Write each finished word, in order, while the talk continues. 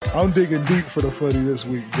I'm digging deep for the funny this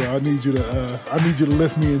week, bro. I need you to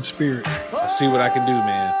lift me in spirit. Let's see what I can do,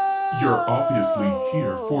 man. You're obviously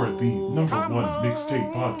here for the #1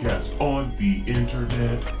 mixtape podcast on the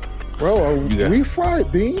internet. Bro, are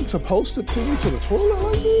refried beans supposed to send you to the toilet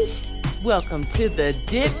like this? Welcome to the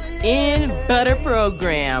Dip in Butter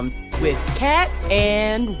program with Kat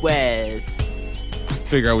and Wes.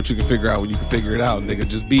 Figure out what you can figure out when you can figure it out, nigga.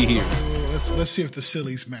 Just be here. Let's see if the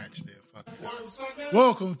sillies match there.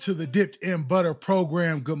 Welcome to the Dipped in Butter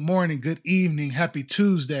program. Good morning, good evening, happy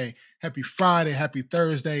Tuesday, happy Friday, happy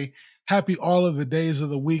Thursday, happy all of the days of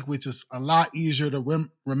the week, which is a lot easier to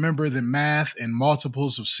remember than math and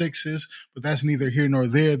multiples of sixes, but that's neither here nor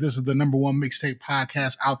there. This is the #1 mixtape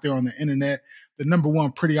podcast out there on the internet, the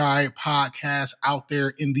 #1 pretty all right podcast out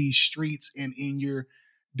there in these streets and in your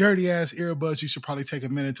dirty ass earbuds. You should probably take a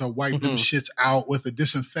minute to wipe them shits out with a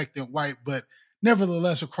disinfectant wipe, but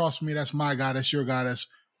nevertheless, across from me, that's my guy, that's your guy, that's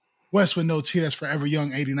Wes with no T, that's Forever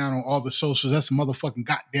Young 89 on all the socials. That's the motherfucking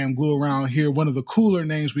goddamn glue around here. One of the cooler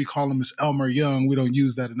names we call him is Elmer Young. We don't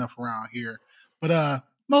use that enough around here. But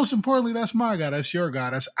most importantly, that's my guy, that's your guy,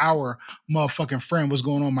 that's our motherfucking friend. What's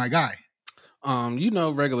going on, my guy?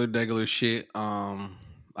 Regular shit.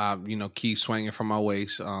 Key swinging from my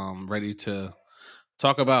waist. Ready to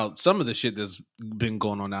talk about some of the shit that's been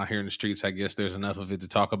going on out here in the streets. I guess there's enough of it to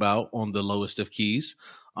talk about on the lowest of keys.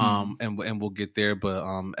 And we'll get there. But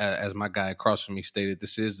as my guy across from me stated,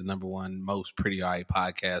 this is the #1 most pretty all right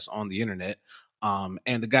podcast on the internet.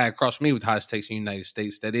 And the guy across from me with the hottest takes in the United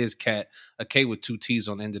States, that is Cat, a K with 2 T's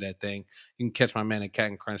on the end of that thing. You can catch my man at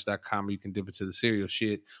catandcrunch.com, or you can dip into the cereal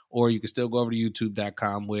shit, or you can still go over to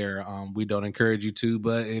youtube.com where we don't encourage you to,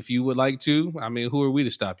 but if you would like to, I mean, who are we to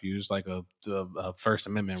stop you? It's like a First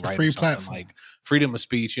Amendment right, free platform, like freedom of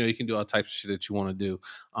speech. You can do all types of shit that you want to do.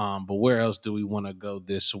 But where else do we want to go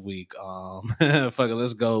this week? Fuck it,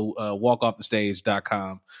 let's go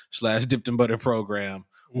walkoffthestage.com/dipped in butter program.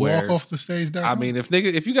 Walk off the stage. I mean, if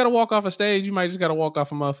you got to walk off a stage, you might just got to walk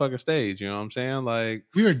off a motherfucking stage. You know what I'm saying? Like,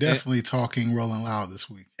 we are definitely talking Rolling Loud this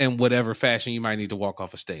week. In whatever fashion, you might need to walk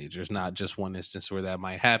off a stage. There's not just one instance where that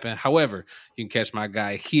might happen. However, you can catch my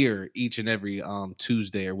guy here each and every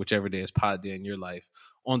Tuesday or whichever day is pod day in your life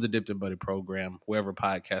on the Dipped in Butter program, wherever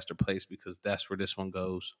podcasts are placed, because that's where this one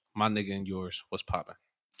goes. My nigga and yours, what's popping?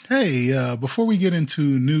 Hey, before we get into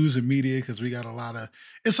news and media, because we got a lot of,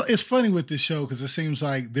 it's funny with this show because it seems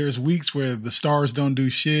like there's weeks where the stars don't do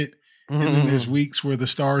shit, and then there's weeks where the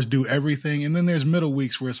stars do everything, and then there's middle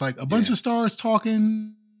weeks where it's like a bunch of stars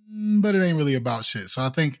talking, but it ain't really about shit. So I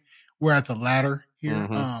think we're at the latter here.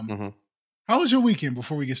 How was your weekend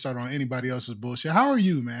before we get started on anybody else's bullshit? How are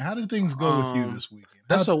you, man? How did things go with you this weekend?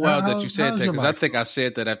 That's so wild that you said that, because I think I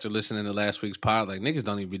said that after listening to last week's pod. Like, niggas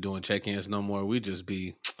don't even be doing check-ins no more. We just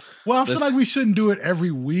be... Well, I feel like we shouldn't do it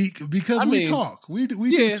every week because we talk. We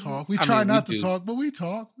do talk. We try not to talk, but we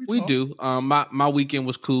talk. We do. My weekend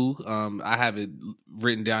was cool. I have it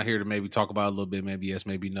written down here to maybe talk about a little bit. Maybe yes,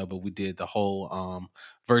 maybe no. But we did the whole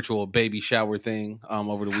virtual baby shower thing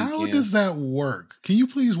over the weekend. How does that work? Can you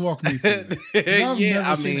please walk me through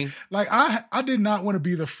that? I did not want to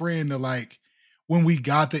be the friend to like, when we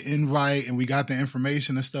got the invite and we got the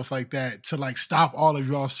information and stuff like that, to like stop all of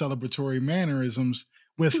y'all celebratory mannerisms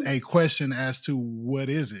with a question as to what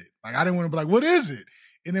is it? Like, I didn't want to be like, what is it?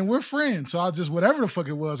 And then we're friends. So I'll just, whatever the fuck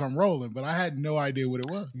it was, I'm rolling. But I had no idea what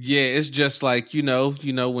it was. Yeah, it's just like, when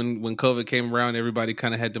COVID came around, everybody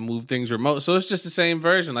kind of had to move things remote. So it's just the same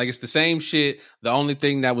version. Like, it's the same shit. The only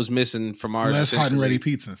thing that was missing from ours, less hot and ready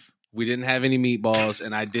pizzas. We didn't have any meatballs,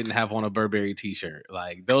 and I didn't have on a Burberry t-shirt.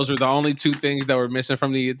 Like, those were the only 2 things that were missing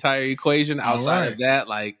from the entire equation. Outside of that,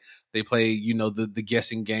 like, they play, the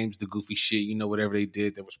guessing games, the goofy shit, whatever they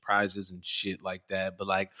did. There was prizes and shit like that. But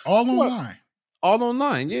like, all online. All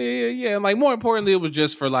online. Yeah. And like, more importantly, it was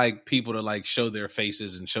just for like people to like show their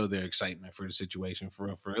faces and show their excitement for the situation. For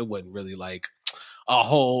real. It wasn't really like a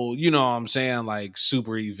whole, like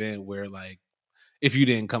super event where like, if you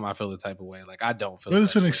didn't come, I feel the type of way. Like, I don't feel. But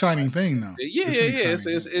it's an exciting thing, though. Yeah.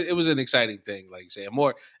 It was an exciting thing. Like you say,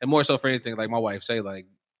 more so for anything. Like my wife say, like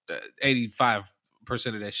 85%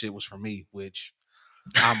 of that shit was for me, which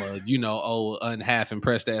I'm a half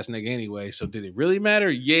impressed ass nigga anyway. So did it really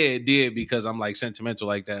matter? Yeah, it did, because I'm like sentimental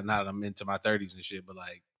like that. Now that I'm into my 30s and shit, but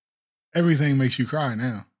like everything makes you cry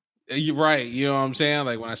now. You're right. You know what I'm saying?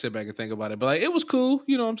 Like when I sit back and think about it, but like it was cool.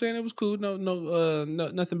 You know what I'm saying? It was cool. No,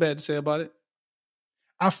 nothing bad to say about it.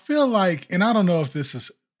 I feel like, and I don't know if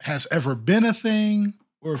this has ever been a thing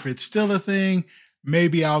or if it's still a thing.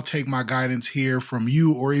 Maybe I'll take my guidance here from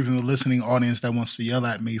you or even the listening audience that wants to yell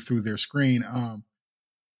at me through their screen.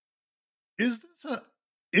 Is this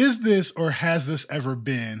is this or has this ever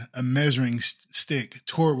been a measuring stick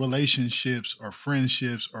toward relationships or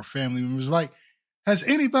friendships or family members? Like, has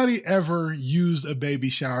anybody ever used a baby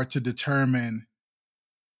shower to determine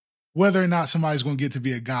whether or not somebody's going to get to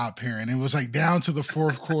be a godparent? It was like down to the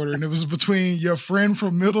fourth quarter, and it was between your friend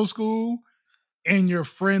from middle school and your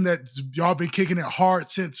friend that y'all been kicking it hard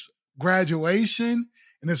since graduation.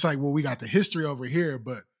 And it's like, well, we got the history over here,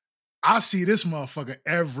 but I see this motherfucker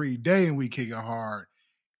every day and we kick it hard.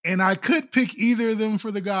 And I could pick either of them for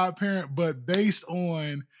the godparent, but based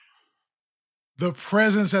on the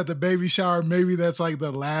presence at the baby shower, maybe that's like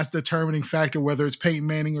the last determining factor, whether it's Peyton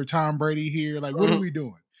Manning or Tom Brady here. Like, what are we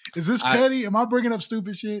doing? Is this petty? Am I bringing up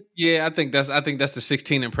stupid shit? Yeah, I think that's the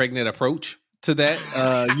 16 and pregnant approach to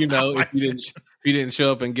that. You know, if you didn't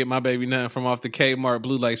show up and get my baby nothing from off the Kmart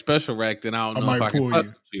Blue Light Special Rack, then I don't know if I can fuck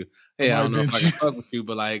with you. Hey, I don't know if I can fuck with you,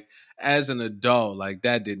 but like as an adult, like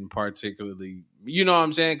that didn't particularly, you know what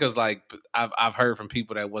I'm saying? Because like I've heard from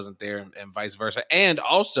people that wasn't there and vice versa, and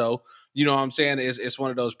also, you know what I'm saying, it's one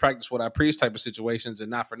of those practice what I preach type of situations, and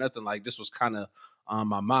not for nothing, like this was kind of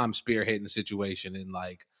my mom spearheading the situation, and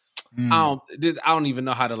like. I don't even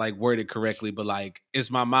know how to like word it correctly, but like it's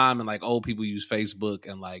my mom and like old people use Facebook,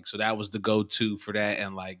 and like so that was the go-to for that.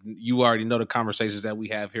 And like you already know the conversations that we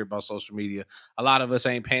have here about social media. A lot of us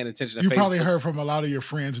ain't paying attention to You Facebook. probably heard from a lot of your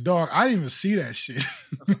friends. Dog, I didn't even see that shit.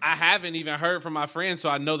 I haven't even heard from my friends, so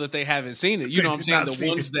I know that they haven't seen it. You know what I'm saying? The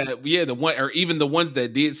ones that or even the ones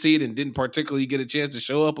that did see it and didn't particularly get a chance to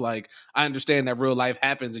show up. Like I understand that real life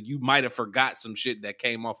happens, and you might have forgot some shit that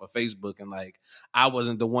came off of Facebook, and like I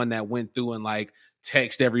wasn't the one that went through and like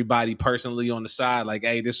text everybody personally on the side like,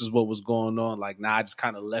 hey, this is what was going on. Like, nah, I just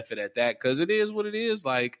kind of left it at that because it is what it is.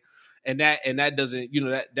 Like, and that doesn't, you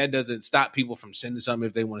know, that doesn't stop people from sending something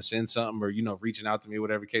if they want to send something or, you know, reaching out to me,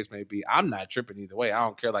 whatever case may be. I'm not tripping either way. I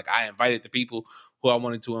don't care. Like I invited the people who I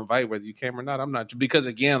wanted to invite, whether you came or not. I'm not, because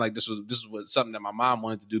again, like this was something that my mom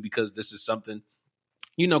wanted to do, because this is something,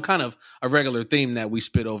 you know, kind of a regular theme that we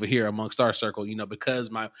spit over here amongst our circle, you know,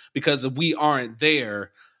 because we aren't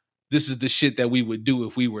there. This is the shit that we would do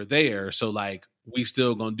if we were there. So like we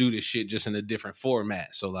still gonna do this shit just in a different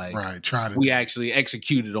format. So like we actually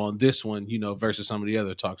executed on this one, you know, versus some of the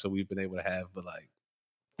other talks that we've been able to have. But like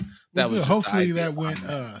that was hopefully that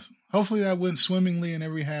went swimmingly and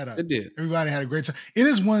everybody had a great time. It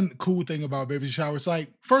is one cool thing about baby showers. Like,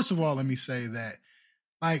 first of all, let me say that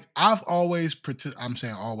like I've always I'm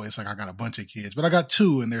saying always, like I got a bunch of kids, but I got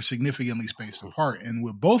two and they're significantly spaced apart. And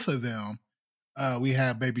with both of them, we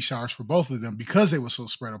had baby showers for both of them because they were so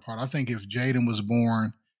spread apart. I think if Jaden was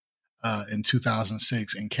born in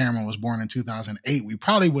 2006 and Cameron was born in 2008, we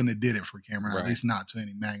probably wouldn't have did it for Cameron, at least not to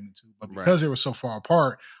any magnitude. But because they were so far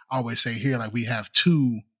apart, I always say here, like we have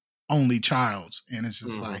two only childs. And it's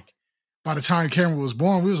just like, by the time Cameron was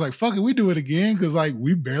born, we was like, fuck it, we do it again. Cause like,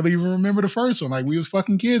 we barely even remember the first one. Like we was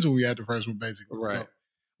fucking kids when we had the first one, basically. Right. So,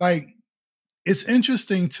 like, it's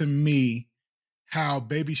interesting to me how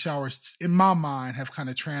baby showers, in my mind, have kind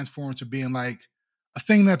of transformed to being like a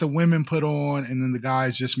thing that the women put on, and then the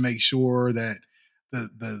guys just make sure that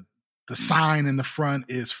the sign in the front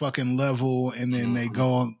is fucking level, and then they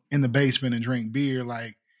go in the basement and drink beer.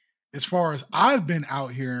 Like, as far as I've been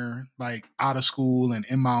out here, like out of school and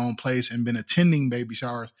in my own place and been attending baby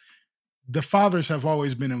showers, the fathers have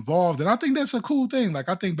always been involved. And I think that's a cool thing. Like,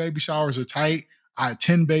 I think baby showers are tight. I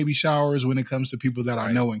attend baby showers when it comes to people that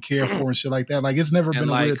I know and care for and shit like that. Like, it's never been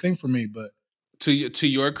a weird thing for me. But to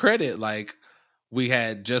your credit, like we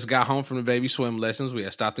had just got home from the baby swim lessons. We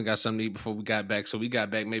had stopped and got something to eat before we got back. So we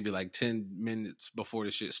got back maybe like 10 minutes before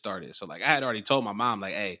the shit started. So like I had already told my mom,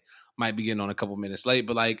 like, hey, might be getting on a couple minutes late.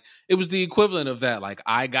 But like it was the equivalent of that. Like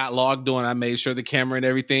I got logged on. I made sure the camera and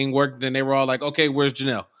everything worked. And they were all like, okay, where's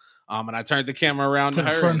Janelle? And I turned the camera around to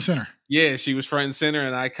her. Front and center. Yeah, she was front and center,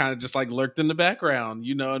 and I kind of just like lurked in the background,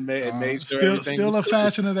 you know, and made sure still a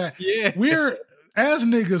fashion of that. Yeah, we're as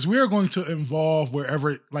niggas, we're going to evolve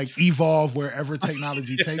wherever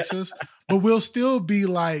technology takes us, but we'll still be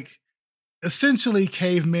like essentially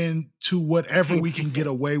cavemen to whatever we can get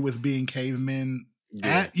away with being cavemen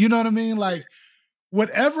at. You know what I mean? Like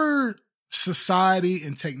whatever society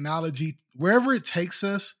and technology, wherever it takes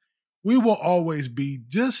us, we will always be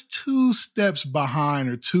just 2 steps behind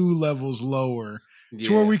or 2 levels lower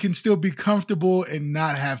to where we can still be comfortable and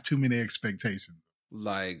not have too many expectations.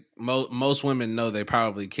 Like most women know they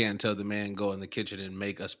probably can't tell the man go in the kitchen and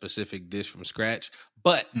make a specific dish from scratch,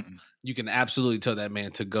 but you can absolutely tell that man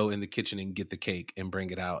to go in the kitchen and get the cake and bring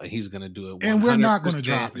it out, and he's going to do it. And we're not going to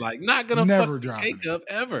drop it. Like not going to fuck the cake up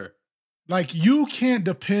ever. Like you can't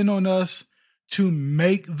depend on us to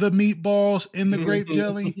make the meatballs in the grape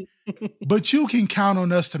jelly, But you can count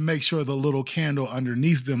on us to make sure the little candle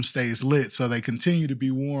underneath them stays lit so they continue to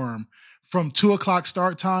be warm from 2 o'clock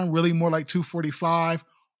start time, really more like 2:45,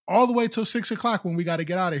 all the way till 6 o'clock when we got to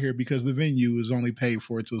get out of here because the venue is only paid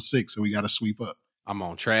for until 6, so we got to sweep up. I'm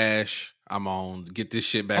on trash. I'm on get this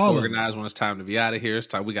shit back All of organized when it's time to be out of here. It's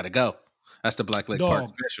time. We got to go. That's the Black Lake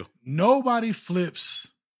Park special. Nobody flips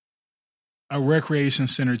a recreation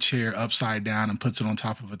center chair upside down and puts it on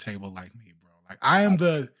top of a table like me, bro. Like I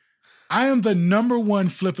am the number one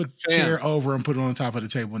flip a chair over and put it on top of the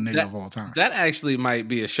table nigga of all time. That actually might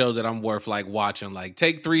be a show that I'm worth like watching. Like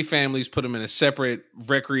take 3 families, put them in a separate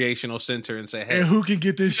recreational center and say, hey, and who can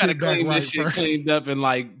get this shit back clean right this shit first? Cleaned up and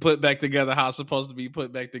like put back together how it's supposed to be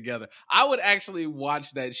put back together. I would actually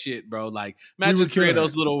watch that shit, bro. Like imagine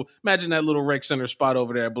imagine that little rec center spot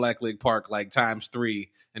over there at Black Lake Park, like times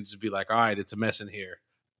 3, and just be like, all right, it's a mess in here.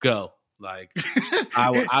 Go. Like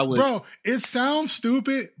I would, bro. It sounds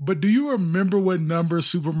stupid, but do you remember what numbers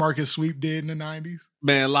Supermarket Sweep did in the 90s?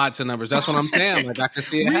 Man, lots of numbers. That's what I'm saying. Like I can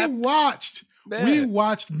see it happen. We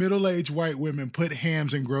watched middle-aged white women put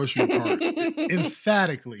hams in grocery carts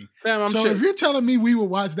emphatically. Man, if you're telling me we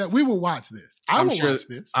would watch that, we will watch this. I will watch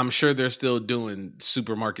this. I'm sure they're still doing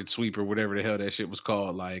Supermarket Sweep or whatever the hell that shit was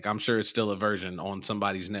called. Like I'm sure it's still a version on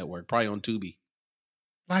somebody's network, probably on Tubi.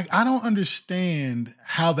 Like, I don't understand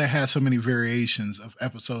how they had so many variations of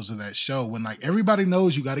episodes of that show when, like, everybody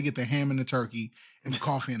knows you got to get the ham and the turkey and the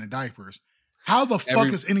coffee and the diapers. How the fuck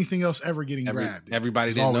is anything else ever getting grabbed?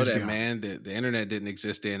 Everybody didn't know that, man. The internet didn't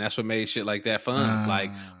exist then. That's what made shit like that fun.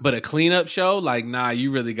 But a cleanup show, like, nah,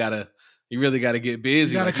 you really gotta get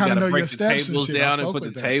busy. You gotta kind of know your steps tables and shit. down and put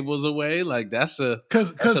the tables away. Like that's a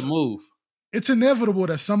move. It's inevitable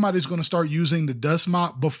that somebody's going to start using the dust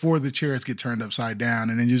mop before the chairs get turned upside down.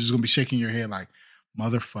 And then you're just going to be shaking your head like,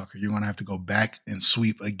 motherfucker, you're going to have to go back and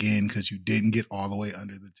sweep again because you didn't get all the way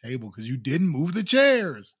under the table because you didn't move the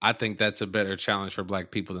chairs. I think that's a better challenge for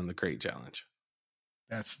Black people than the crate challenge.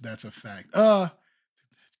 That's a fact. I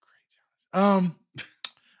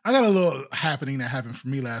got a little happening that happened for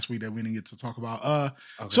me last week that we didn't get to talk about.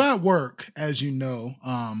 Okay. So at work, as you know,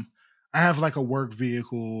 I have like a work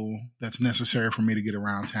vehicle that's necessary for me to get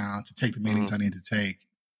around town, to take the meetings I need to take,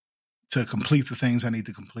 to complete the things I need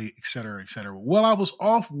to complete, et cetera, et cetera. Well, I was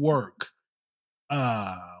off work.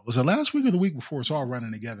 Was it last week or the week before? It's all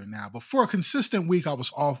running together now. But for a consistent week, I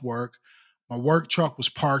was off work. My work truck was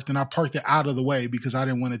parked and I parked it out of the way because I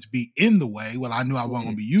didn't want it to be in the way. Well, I knew I wasn't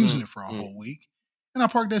going to be using it for a whole week. And I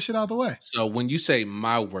parked that shit out of the way. So when you say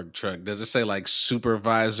my work truck, does it say like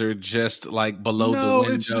supervisor just like below the window?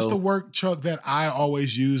 No, it's just a work truck that I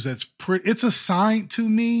always use. It's assigned to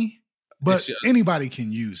me, but anybody can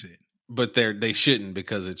use it. But they shouldn't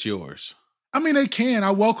because it's yours. I mean, they can.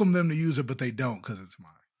 I welcome them to use it, but they don't because it's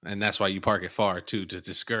mine. And that's why you park it far too, to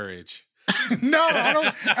discourage. No, I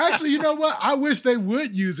don't. Actually, you know what? I wish they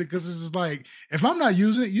would use it because it's like, if I'm not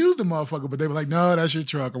using it, use the motherfucker. But they were like, no, that's your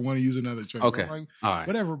truck. I want to use another truck. Okay. Like, all right.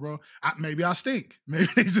 Whatever, bro. Maybe I stink. Maybe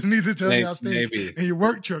they just need to tell me I stink. Maybe. And your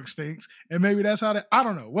work truck stinks. And maybe that's how I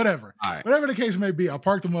don't know. Whatever. All right. Whatever the case may be, I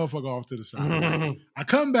parked the motherfucker off to the side. Right? I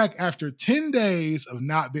come back after 10 days of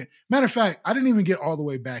not being. Matter of fact, I didn't even get all the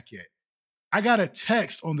way back yet. I got a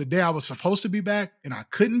text on the day I was supposed to be back and I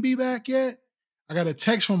couldn't be back yet. I got a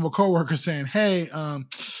text from a coworker saying, hey,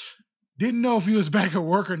 didn't know if you was back at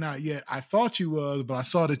work or not yet. I thought you was, but I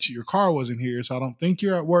saw that your car wasn't here, so I don't think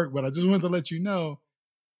you're at work, but I just wanted to let you know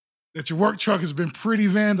that your work truck has been pretty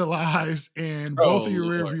vandalized and both of your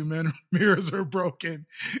rearview mirrors are broken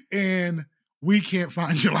and we can't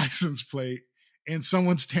find your license plate and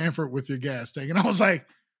someone's tampered with your gas tank. And I was like,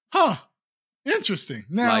 huh. Interesting.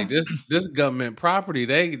 Now, like this government property,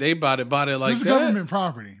 they bought it like this is that. Government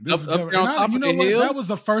property. This is government. On top you of know the what? hill? That was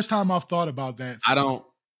the first time I've thought about that.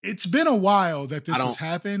 It's been a while that this has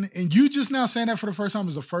happened, and you just now saying that for the first time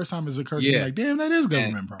is the first time it's occurred to me. Like, damn, that is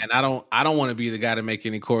government property. And I don't want to be the guy to make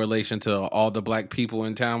any correlation to all the Black people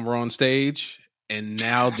in town were on stage, and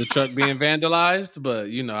now the truck being vandalized. But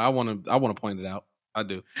you know, I want to point it out. I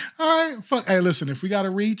do. All right, fuck. Hey, listen, if we got to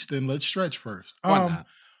reach, then let's stretch first. Why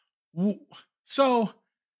not? So.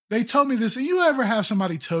 They told me this, and you ever have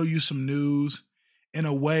somebody tell you some news in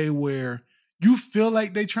a way where you feel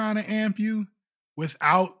like they're trying to amp you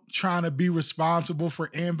without trying to be responsible for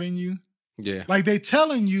amping you? Yeah. Like they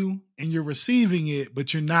telling you and you're receiving it,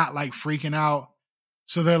 but you're not like freaking out.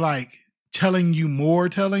 So they're like telling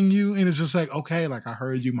you, and it's just like, okay, like I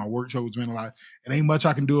heard you, my work truck was vandalized. It ain't much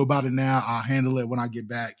I can do about it now. I'll handle it when I get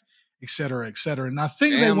back, et cetera, et cetera. And I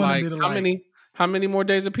think they wanted me to How many more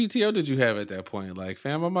days of PTO did you have at that point? Like,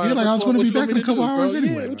 fam, I was going to be back in a couple hours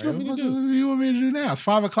anyway. What you want me to do now? It's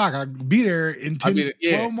 5 o'clock. I'll be there in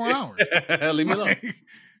 12 more hours. Leave me alone.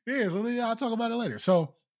 Yeah, so I'll talk about it later.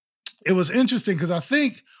 So it was interesting because I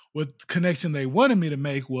think what the connection they wanted me to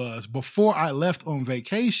make was before I left on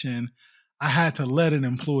vacation, I had to let an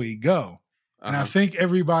employee go. And I think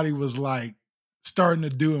everybody was like starting to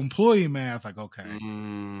do employee math. Like, okay,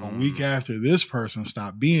 a week after this person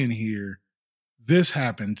stopped being here, this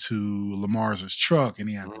happened to Lamar's truck and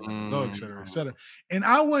he had to let him go, et cetera, et cetera. And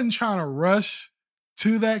I wasn't trying to rush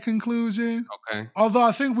to that conclusion. Okay. Although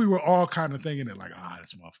I think we were all kind of thinking it like,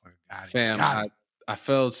 this motherfucker got it. Fam, I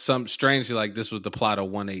felt something strangely like this was the plot of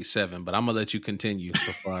 187, but I'm going to let you continue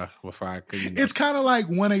before I It's kind of like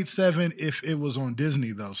 187 if it was on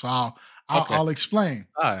Disney though. So I'll explain.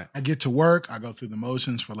 All right. I get to work. I go through the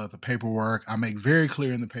motions, fill out the paperwork. I make very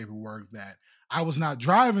clear in the paperwork that I was not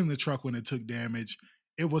driving the truck when it took damage.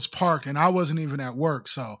 It was parked and I wasn't even at work.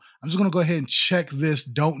 So I'm just going to go ahead and check this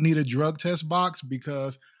don't need a drug test box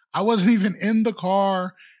because I wasn't even in the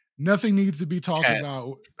car. Nothing needs to be talked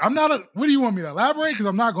about. What do you want me to elaborate? Because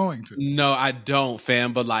I'm not going to. No, I don't,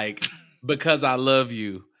 fam. But like, because I love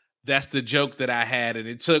you, that's the joke that I had. And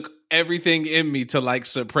it took everything in me to like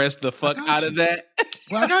suppress the fuck out of that.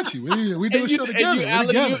 Well, I got you. We do a show together.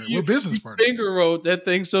 We're business partners. You finger wrote that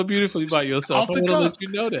thing so beautifully by yourself. I want to let you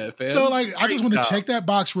know that, fam. So like, I just want to check that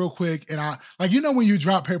box real quick. And I when you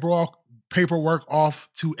drop paperwork off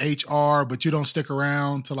to HR, but you don't stick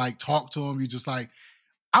around to like talk to them. You just like,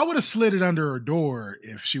 I would have slid it under her door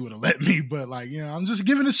if she would have let me. But like, I'm just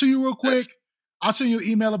giving this to you real quick. I'll send you an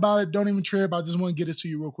email about it. Don't even trip. I just want to get it to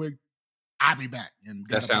you real quick. I'll be back and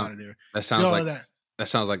get out of there. That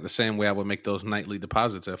sounds like the same way I would make those nightly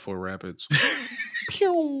deposits at Fort Rapids.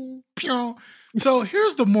 Pew, pew. So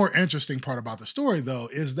here's the more interesting part about the story, though,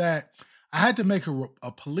 is that I had to make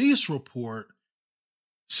a police report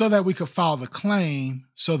so that we could file the claim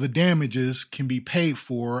so the damages can be paid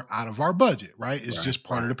for out of our budget, right? It's just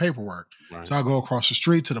part of the paperwork. Right. So I go across the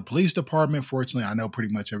street to the police department. Fortunately, I know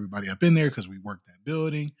pretty much everybody up in there because we work that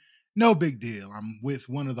building. No big deal. I'm with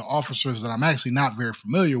one of the officers that I'm actually not very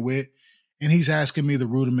familiar with, and he's asking me the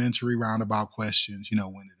rudimentary roundabout questions.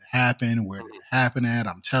 When did it happen? Where did it happen at?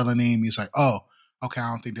 I'm telling him. He's like, oh, okay, I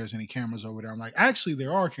don't think there's any cameras over there. I'm like, actually,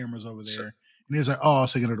 there are cameras over there. And he's like, oh, I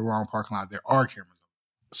was thinking of the wrong parking lot. There are cameras.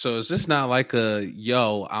 So is this not like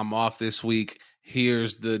I'm off this week,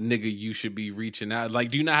 here's the nigga you should be reaching out? Like,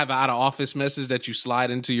 do you not have an out of office message that you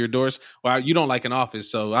slide into your doors? Well, you don't like an office,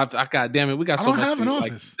 so I God damn it, we got so much. I don't have an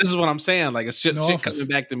office. Like, this is what I'm saying. Like, it's shit coming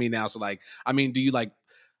back to me now. So like, I mean, do you like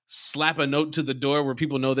slap a note to the door where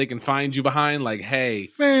people know they can find you behind? Like, hey,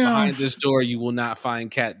 behind this door, you will not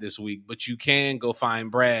find Kat this week, but you can go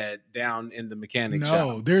find Brad down in the mechanic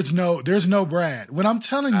shop. There's no Brad. What I'm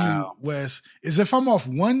telling you, Wes, is if I'm off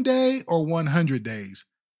 1 day or 100 days,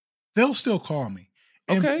 they'll still call me.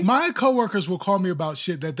 And my coworkers will call me about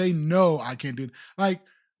shit that they know I can't do. Like,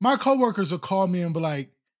 my coworkers will call me and be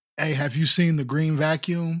like, hey, have you seen the green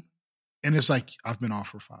vacuum? And it's like, I've been off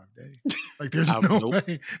for 5 days. Like, there's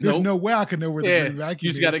no way I can know where the green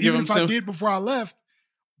vacuum is. Even if I did before I left,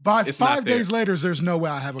 by 5 days later, there's no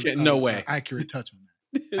way I have an accurate touch on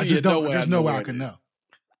that. I just don't. There's no way I can know.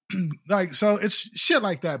 Like, so it's shit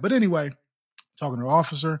like that. But anyway, talking to the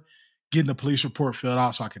officer, getting the police report filled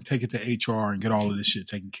out so I can take it to HR and get all of this shit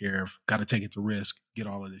taken care of. Got to take it to risk, get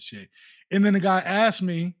all of this shit. And then the guy asked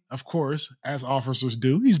me, of course, as officers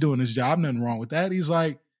do, he's doing his job, nothing wrong with that. He's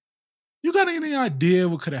like, you got any idea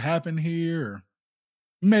what could have happened here? Or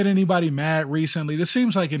made anybody mad recently? This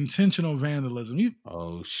seems like intentional vandalism.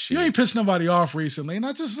 Shit. You ain't pissed nobody off recently. And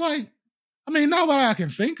I just like, I mean, not what I can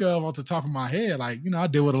think of off the top of my head. Like, I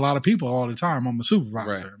deal with a lot of people all the time. I'm a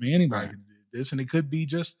supervisor. Right. I mean, anybody can do this. And it could be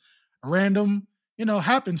just a random,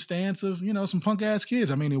 happenstance of, some punk ass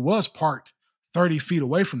kids. I mean, it was parked 30 feet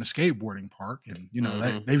away from the skateboarding park. And,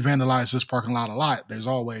 they vandalized this parking lot a lot. There's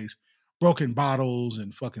always broken bottles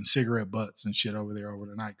and fucking cigarette butts and shit over there over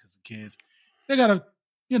the night because the kids, they got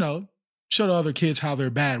to, show the other kids how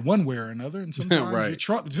they're bad one way or another. And sometimes your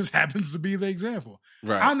truck just happens to be the example.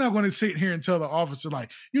 Right. I'm not going to sit here and tell the officer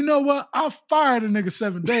like, you know what? I fired a nigga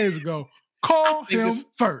 7 days ago. Call him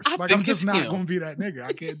first. Like, I'm just not going to be that nigga.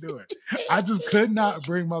 I can't do it. I just could not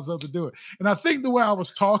bring myself to do it. And I think the way I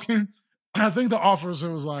was talking, I think the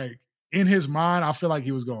officer was like, in his mind, I feel like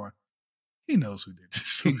he was going, he knows who did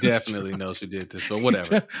this. He definitely knows who did this, but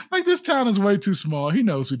whatever. Like, this town is way too small. He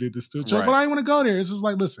knows who did this to a truck, but I didn't want to go there. It's just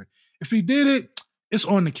like, listen, if he did it, it's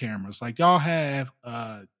on the cameras. Like, y'all have,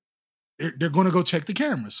 they're going to go check the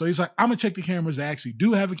cameras. So he's like, I'm going to check the cameras. They actually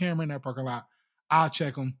do have a camera in that parking lot. I'll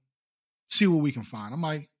check them. see what we can find. I'm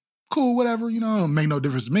like, cool, whatever, you know, make no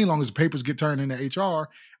difference to me as long as the papers get turned into HR,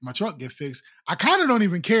 my truck get fixed. I kind of don't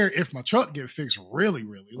even care if my truck get fixed really.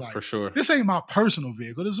 Like, for sure. This ain't my personal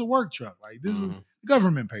vehicle. This is a work truck. Like, this is, the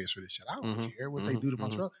government pays for this shit. I don't care what they do to my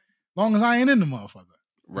truck. As long as I ain't in the motherfucker.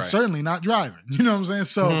 Right. Certainly not driving. You know what I'm saying?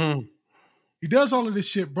 So he does all of this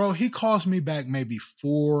shit, bro. He calls me back maybe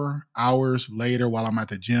 4 hours later while I'm at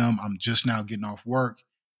the gym. I'm just now getting off work.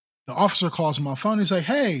 The officer calls my phone. He's like,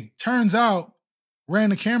 hey, turns out,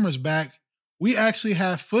 ran the cameras back. We actually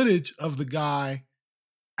have footage of the guy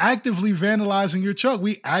actively vandalizing your truck.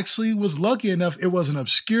 We actually was lucky enough. It wasn't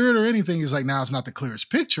obscured or anything. He's like, now it's not the clearest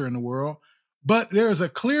picture in the world, but there is a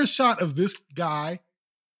clear shot of this guy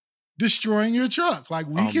destroying your truck. Like,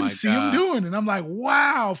 we can see him doing it. And I'm like,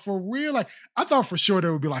 wow, for real? Like, I thought for sure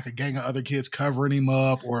there would be like a gang of other kids covering him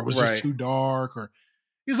up, or it was just too dark. Or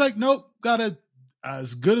he's like, nope, got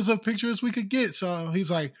as good as a picture as we could get. So he's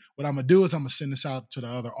like, what I'm going to do is I'm going to send this out to the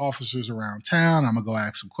other officers around town. I'm going to go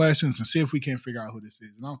ask some questions and see if we can figure out who this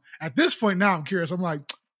is. And at this point now, I'm curious. I'm like,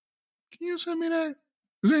 can you send me that?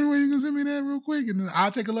 Is there any way you can send me that real quick? And then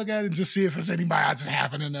I'll take a look at it and just see if it's anybody I just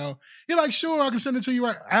happen to know. He's like, sure, I can send it to you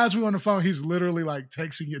right. As we're on the phone, he's literally like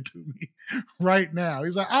texting it to me right now.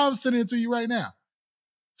 He's like, I'm sending it to you right now.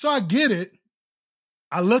 So I get it.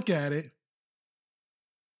 I look at it.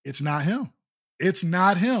 It's not him. It's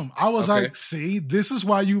not him. I was like, see, this is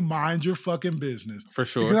why you mind your fucking business. For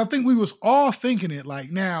sure. Because I think we was all thinking it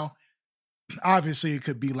like, now, obviously it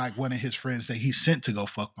could be like one of his friends that he sent to go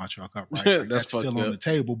fuck my truck up, right? Like, that's still on the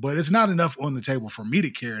table, but it's not enough on the table for me to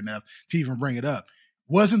care enough to even bring it up.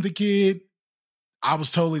 Wasn't the kid. I was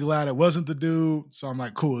totally glad it wasn't the dude. So I'm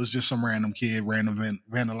like, cool, it's just some random kid, random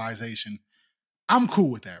vandalization. I'm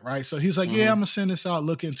cool with that, right? So he's like, yeah, I'm going to send this out,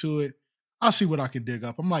 look into it. I'll see what I can dig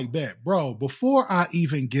up. I'm like, bet, bro, before I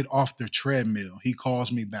even get off the treadmill, he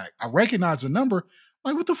calls me back. I recognize the number.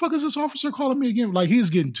 Like, what the fuck is this officer calling me again? Like, he's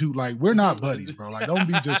getting too, like, we're not buddies, bro. Like, don't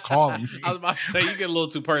be just calling me. I was about to say, you get a little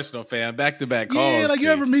too personal, fam. Back-to-back calls. Yeah, like, you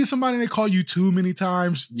ever meet somebody and they call you too many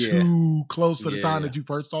times, too close to the time that you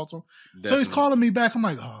first talked to him? Definitely. So he's calling me back. I'm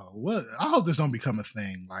like, oh, what? I hope this don't become a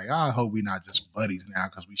thing. Like, I hope we're not just buddies now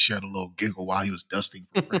because we shared a little giggle while he was dusting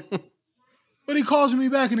for rent. But he calls me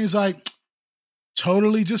back and he's like,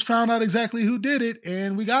 totally just found out exactly who did it,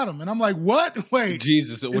 and we got him. And I'm like, what? Wait.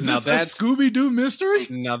 Jesus. Is this a Scooby-Doo mystery?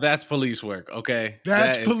 Now that's police work, okay?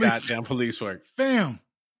 That's police. Goddamn police work. Fam,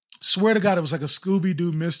 swear to God, it was like a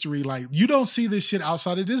Scooby-Doo mystery. Like, you don't see this shit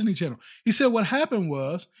outside of Disney Channel. He said what happened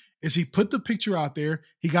is he put the picture out there,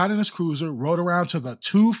 he got in his cruiser, rode around to the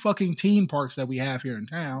 2 fucking teen parks that we have here in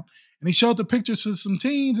town, and he showed the pictures to some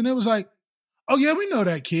teens, and it was like, oh, yeah, we know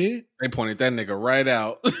that kid. They pointed that nigga right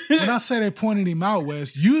out. When I say they pointed him out,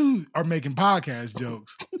 Wes, you are making podcast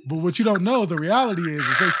jokes. But what you don't know, the reality is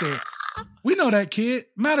they said, we know that kid.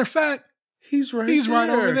 Matter of fact, he's right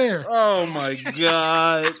over there. Oh, my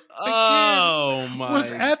God. Oh, my God.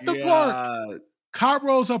 Was at the park. Cop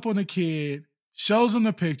rolls up on the kid, shows him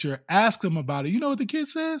the picture, asks him about it. You know what the kid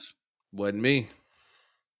says? Wasn't me.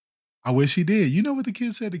 I wish he did. You know what the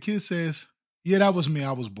kid said? The kid says, yeah, that was me.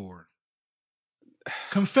 I was bored.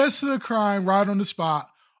 Confess to the crime right on the spot,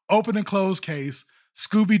 open and close case,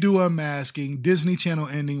 Scooby-Doo unmasking, Disney Channel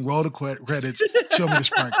ending, roll the credits, show me the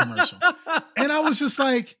Sprite commercial. And I was just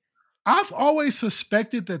like, I've always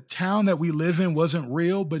suspected the town that we live in wasn't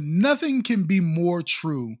real, but nothing can be more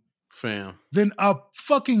true, fam, than a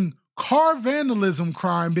fucking car vandalism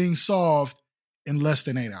crime being solved in less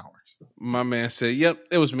than 8 hours. My man said, yep,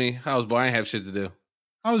 it was me. I was bored. I ain't have shit to do.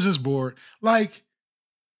 I was just bored. Like,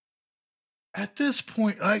 at this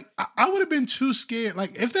point, like, I would have been too scared.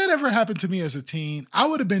 Like, if that ever happened to me as a teen, I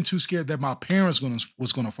would have been too scared that my parents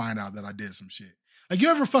was going to find out that I did some shit. Like, you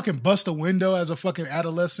ever fucking bust a window as a fucking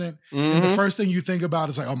adolescent, and the first thing you think about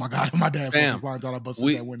is like, oh my God, my dad fucking found out I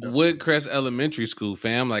busted that window. Woodcrest Elementary School,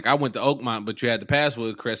 fam. Like, I went to Oakmont, but you had to pass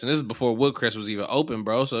Woodcrest, and this is before Woodcrest was even open,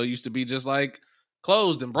 bro. So it used to be just like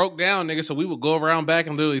closed and broke down, nigga. So we would go around back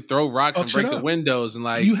and literally throw rocks and break the windows, and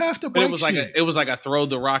like, you have to break shit. It was like a throw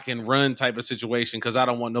the rock and run type of situation because I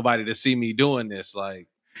don't want nobody to see me doing this. Like,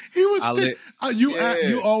 he was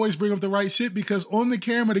you always bring up the right shit because on the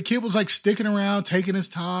camera the kid was like sticking around, taking his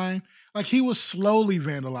time. Like, he was slowly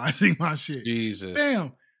vandalizing my shit. Jesus.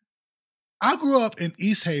 Damn. I grew up in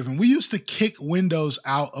East Haven. We used to kick windows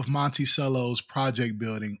out of Monticello's project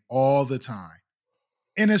building all the time.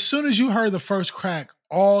 And as soon as you heard the first crack,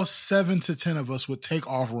 all 7 to 10 of us would take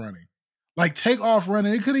off running. Like, take off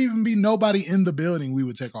running. It couldn't even be nobody in the building. We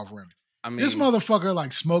would take off running. I mean, this motherfucker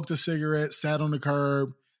like smoked a cigarette, sat on the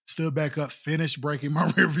curb, stood back up, finished breaking my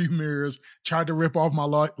rearview mirrors, tried to rip off my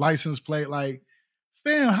license plate. Like,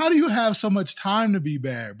 fam, how do you have so much time to be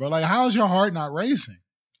bad, bro? Like, how's your heart not racing?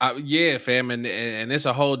 Yeah, fam, and it's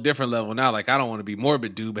a whole different level now. Like, I don't want to be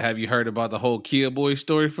morbid, dude, but have you heard about the whole Kia Boy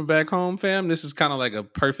story from back home, fam? This is kind of like a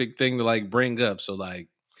perfect thing to like bring up. So, like,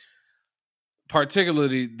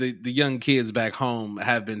 particularly the young kids back home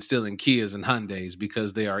have been stealing Kias and Hyundais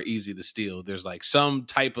because they are easy to steal. There's like some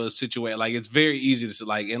type of situation, like it's very easy to,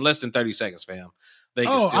 like, in less than 30 seconds, fam. They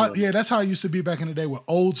can steal yeah, that's how it used to be back in the day with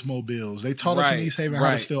Oldsmobiles. They taught us in East Haven how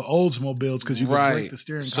to steal Oldsmobiles because you could break the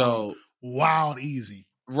steering column wild easy.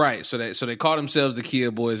 Right, so they call themselves the Kia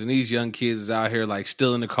Boys, and these young kids is out here like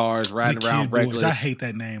stealing the cars, riding around reckless. I hate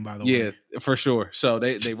that name, by the way. Yeah, for sure. So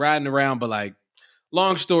they riding around, but like,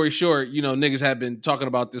 long story short, you know, niggas have been talking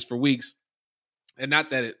about this for weeks, and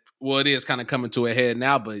not that it is kind of coming to a head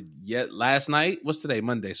now, but yet last night, what's today,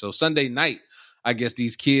 Monday? So Sunday night, I guess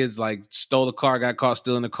these kids like stole a car, got caught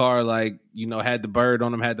stealing a car, like, you know, had the bird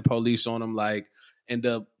on them, had the police on them, like, end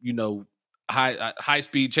up, you know, high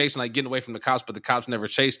speed chasing, like getting away from the cops, but the cops never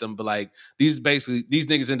chased them. But like, these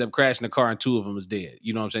niggas end up crashing the car, and 2 of them is dead.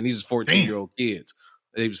 You know what I'm saying? These is 14-year-old kids.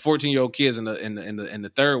 They was 14-year-old kids, and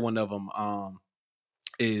the third one of them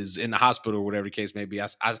is in the hospital or whatever the case may be.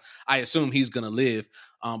 I assume he's gonna live.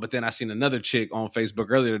 But then I seen another chick on Facebook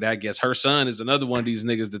earlier that I guess her son is another one of these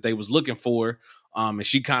niggas that they was looking for. And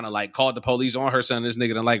she kind of like called the police on her son. This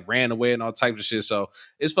nigga done like ran away and all types of shit. So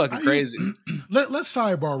it's fucking crazy. Let's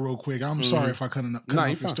sidebar real quick. I'm sorry if I cut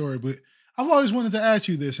off your story, but I've always wanted to ask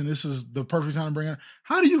you this, and this is the perfect time to bring it up.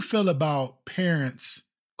 How do you feel about parents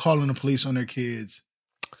calling the police on their kids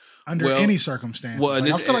under any circumstances? Well,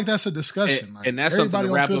 I feel like that's a discussion. And that's something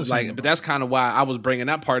to wrap up. Like, but that's kind of why I was bringing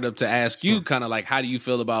that part up to ask you, kind of like, how do you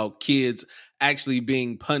feel about kids actually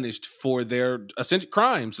being punished for their essential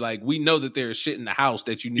crimes? Like, we know that there's shit in the house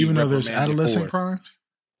that you need, even though there's adolescent crimes.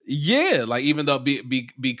 Yeah, like, even though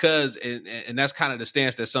because and that's kind of the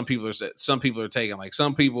stance that some people are taking. Like,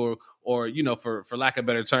 some people, or, you know, for lack of a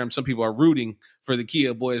better term, some people are rooting for the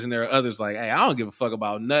Kia Boys, and there are others like, hey, I don't give a fuck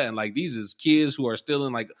about nothing. Like, these is kids who are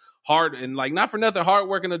stealing like hard and like not for nothing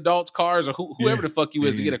hardworking adults' cars, or whoever the fuck you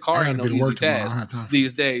is to get a car ain't no easy task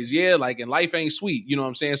these days. Yeah, like, and life ain't sweet. You know what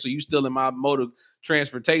I'm saying? So you still in my mode of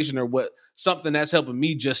transportation or something that's helping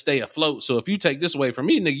me just stay afloat. So if you take this away from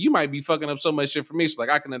me, nigga, you might be fucking up so much shit for me. So like,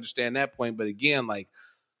 I can understand that point, but again, like,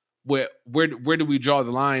 where do we draw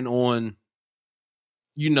the line on,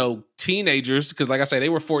 you know, teenagers? Because like I say, they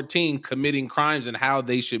were 14 committing crimes, and how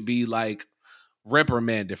they should be like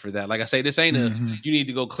reprimanded for that. Like I say, this ain't you need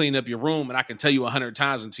to go clean up your room, and I can tell you 100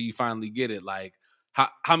 times until you finally get it. Like,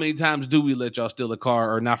 how many times do we let y'all steal a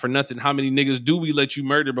car? Or not for nothing, how many niggas do we let you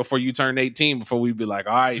murder before you turn 18 before we be like,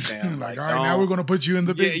 all right, fam. like, all right, now we're gonna put you in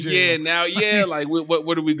the big jail. Yeah, now, yeah, like,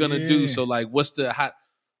 what are we gonna do? So like, what's the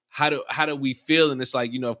how do we feel? And it's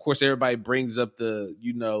like, you know, of course everybody brings up the,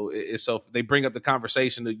 you know, it's so they bring up the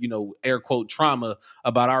conversation of, you know, air quote trauma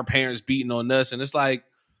about our parents beating on us, and it's like,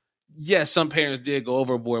 yes, some parents did go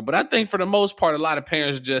overboard, but I think for the most part, a lot of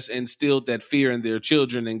parents just instilled that fear in their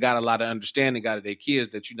children and got a lot of understanding out of their kids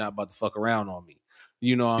that you're not about to fuck around on me.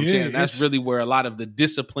 You know what I'm saying? That's really where a lot of the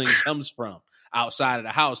discipline comes from outside of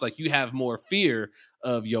the house. Like, you have more fear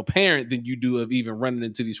of your parent than you do of even running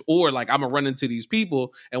into these, or like, I'm gonna run into these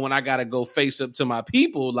people, and when I gotta go face up to my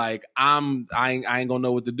people, like, I ain't gonna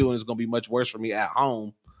know what to do, and it's gonna be much worse for me at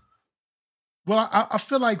home. Well, I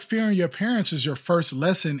feel like fearing your parents is your first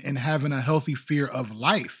lesson in having a healthy fear of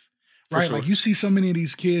life, right? Sure. Like, you see so many of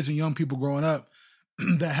these kids and young people growing up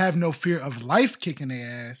that have no fear of life kicking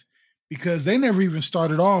their ass because they never even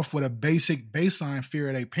started off with a basic baseline fear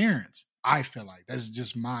of their parents. I feel like that's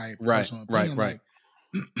just my personal opinion. Right.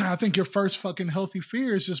 Like, I think your first fucking healthy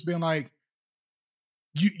fear is just being like,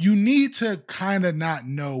 you need to kind of not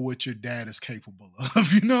know what your dad is capable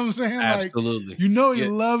of. You know what I'm saying? Absolutely. Like, you know he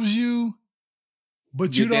loves you,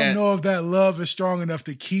 but you don't know if that love is strong enough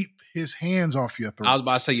to keep his hands off your throat. I was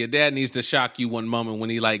about to say, your dad needs to shock you one moment when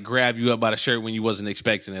he like grabbed you up by the shirt when you wasn't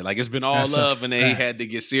expecting it. Like, it's been all love, and then he had to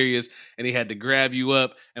get serious, and he had to grab you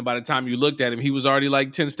up, and by the time you looked at him, he was already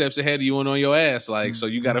like 10 steps ahead of you and on your ass. Like, so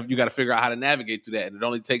you gotta figure out how to navigate through that. And it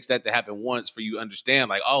only takes that to happen once for you to understand,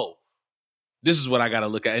 like, oh, this is what I gotta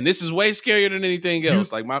look at. And this is way scarier than anything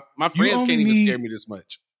else. Like, my friends can't even scare me this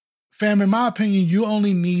much. Fam, in my opinion, you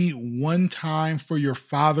only need one time for your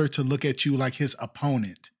father to look at you like his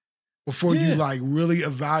opponent before you like really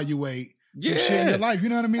evaluate some shit in your life. You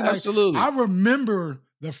know what I mean? Like, absolutely. I remember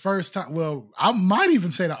the first time, well, I might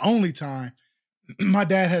even say the only time my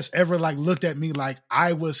dad has ever like looked at me like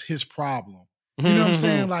I was his problem. You know what I'm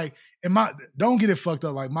saying? Like, and don't get it fucked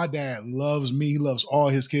up. Like, my dad loves me. He loves all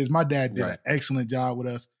his kids. My dad did an excellent job with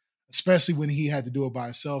us, especially when he had to do it by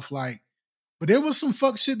himself. Like, But there was some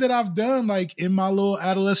fuck shit that I've done, like in my little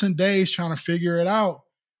adolescent days, trying to figure it out,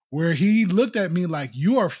 where he looked at me like,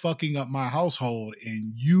 you are fucking up my household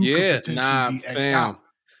and you could potentially be X'd out.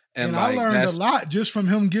 And like, I learned a lot just from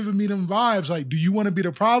him giving me them vibes. Like, do you want to be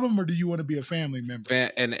the problem or do you want to be a family member?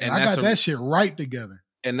 And I got that shit right together.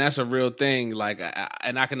 And that's a real thing. Like,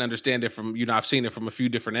 and I can understand it from, I've seen it from a few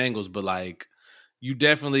different angles, but like, you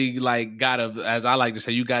definitely like gotta, as I like to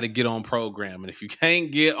say, you gotta get on program. And if you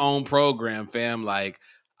can't get on program, fam, like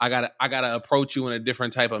I gotta approach you in a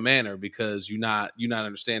different type of manner because you're not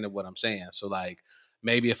understanding what I'm saying. So like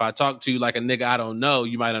maybe if I talk to you like a nigga I don't know,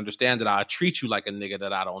 you might understand that I treat you like a nigga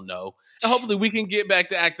that I don't know. And hopefully we can get back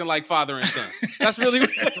to acting like father and son. That's really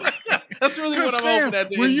what I'm hoping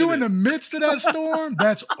at the when end you in the midst of that storm,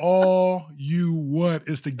 that's all you want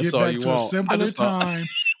is to get back to a simpler time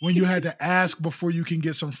when you had to ask before you can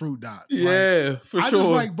get some fruit dots. Yeah, like, for sure. I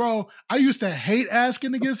just like, bro, I used to hate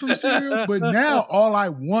asking to get some cereal, but now all I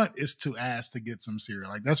want is to ask to get some cereal.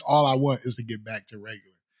 Like that's all I want is to get back to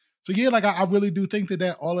regular. So yeah, like I really do think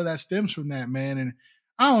that all of that stems from that, man. And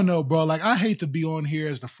I don't know, bro. Like I hate to be on here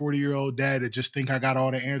as the 40-year-old dad that just think I got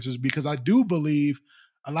all the answers because I do believe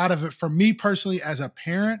a lot of it, for me personally as a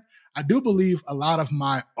parent, I do believe a lot of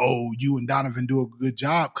my, you and Donovan do a good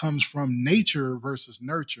job comes from nature versus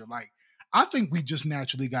nurture. Like, I think we just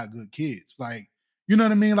naturally got good kids. Like, you know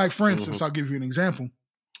what I mean? Like, for instance, I'll give you an example.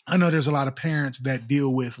 I know there's a lot of parents that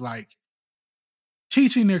deal with like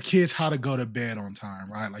teaching their kids how to go to bed on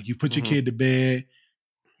time, right? Like you put your kid to bed,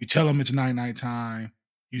 you tell them it's night time,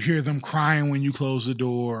 you hear them crying when you close the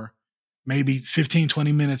door. Maybe 15,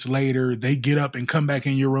 20 minutes later, they get up and come back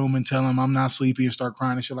in your room and tell them I'm not sleepy and start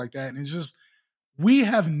crying and shit like that. And it's just, we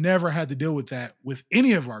have never had to deal with that with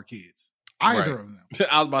any of our kids, either of them.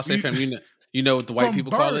 I was about to say, fam, you know what the white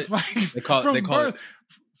people call it? Like, they call it.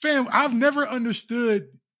 Fam, I've never understood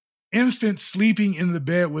infants sleeping in the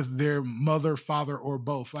bed with their mother, father, or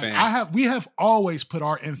both. Like we have always put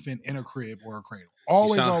our infant in a crib or a cradle.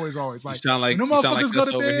 Always. Like, when the motherfuckers go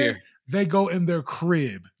to bed, they go in their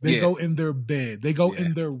crib. They go in their bed. They go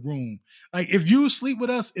in their room. Like, if you sleep with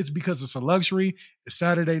us, it's because it's a luxury. It's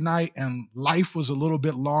Saturday night, and life was a little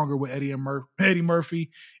bit longer with Eddie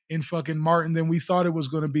Murphy and fucking Martin than we thought it was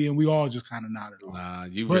going to be, and we all just kind of nodded off.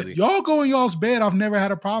 Y'all go in y'all's bed, I've never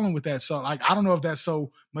had a problem with that. So, like, I don't know if that's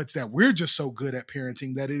so much that we're just so good at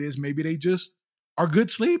parenting that it is. Maybe they just are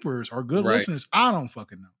good sleepers or good listeners. I don't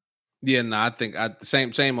fucking know. Yeah, no, I think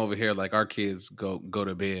same over here. Like our kids go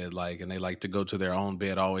to bed, like, and they like to go to their own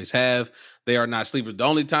bed. Always have. They are not sleepers. The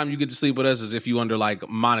only time you get to sleep with us is if you under like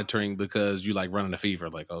monitoring because you like running a fever.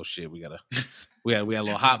 Like, oh shit, we had a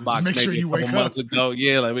little hot box make sure maybe a couple months ago.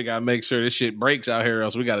 Yeah, like we gotta make sure this shit breaks out here, or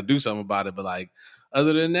else we gotta do something about it. But like,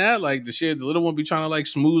 other than that, like the little one be trying to like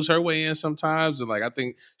smooth her way in sometimes, and like I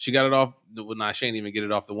think she got it off. Well, nah, she didn't even get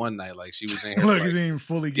it off the one night. Like she was in here. Look, it didn't even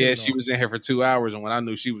fully get. Yeah, she was in here for 2 hours, and when I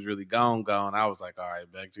knew she was really gone, I was like, all right,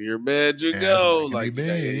 back to your bed you go. Like, you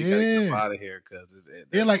gotta get out of here because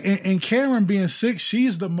like and Karen being sick,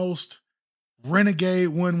 she's the most renegade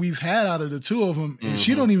one we've had out of the two of them, and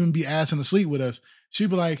she don't even be asking to sleep with us. She'd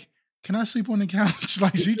be like, can I sleep on the couch?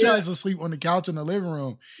 Like she tries to sleep on the couch in the living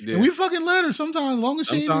room. Yeah. And we fucking let her sometimes, as long as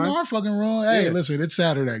she ain't in our fucking room. Hey, listen, it's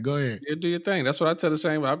Saturday. Go ahead. Yeah, do your thing. That's what I tell the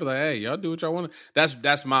same. I'll be like, hey, y'all do what y'all want to.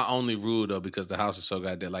 That's my only rule though, because the house is so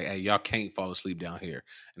goddamn like, hey, y'all can't fall asleep down here.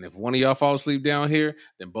 And if one of y'all fall asleep down here,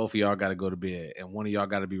 then both of y'all got to go to bed. And one of y'all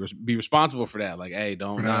got to be responsible for that. Like, hey,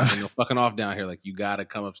 don't no fucking off down here. Like you got to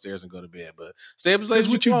come upstairs and go to bed. But stay up as late as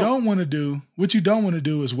what you don't want to do. What you don't want to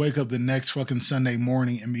do is wake up the next fucking Sunday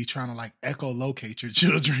morning and be trying to like echolocate your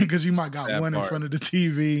children because you might got that one part in front of the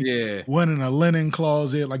TV, one in a linen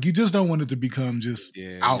closet. Like you just don't want it to become just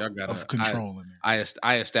out of control. In there.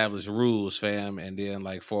 I established rules, fam, and then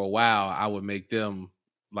like for a while I would make them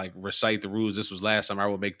like recite the rules. This was last time. I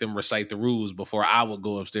would make them recite the rules before I would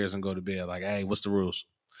go upstairs and go to bed. Like, hey, what's the rules?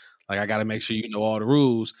 Like, I got to make sure you know all the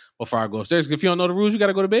rules before I go upstairs. If you don't know the rules, you got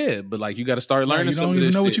to go to bed. But, like, you got to start learning You don't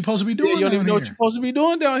even know what you're supposed to be doing. You don't even know what you're supposed to be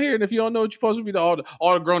doing down here. And if you don't know what you're supposed to be doing,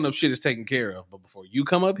 all the grown-up shit is taken care of. But before you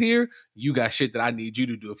come up here, you got shit that I need you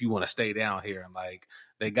to do if you want to stay down here. And, like,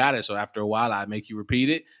 they got it. So after a while, I make you repeat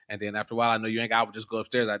it. And then after a while, I know you ain't. I would just go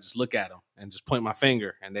upstairs. I just look at them and just point my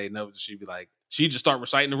finger. And they know. She'd be like, she just start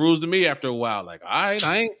reciting the rules to me after a while. Like, all right,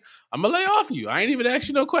 I'm going to lay off you. I ain't even ask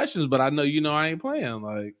you no questions, but I know you know I ain't playing.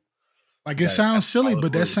 Like it sounds silly,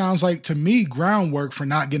 but that sounds like to me groundwork for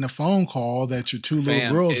not getting a phone call that your two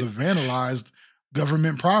little girls have vandalized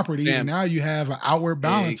government property, and now you have an outward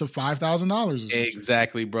balance of $5,000.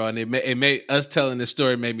 Exactly, bro. And it made us telling this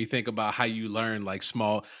story made me think about how you learn like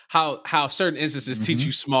how certain instances teach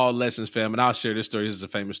you small lessons, fam. And I'll share this story. This is a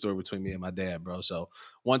famous story between me and my dad, bro. So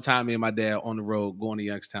one time, me and my dad on the road going to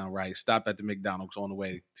Youngstown, right? Stop at the McDonald's on the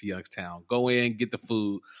way to Youngstown. Go in, get the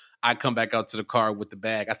food. I come back out to the car with the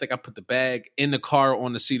bag. I think I put the bag in the car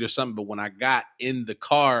on the seat or something. But when I got in the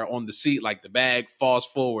car on the seat, like the bag falls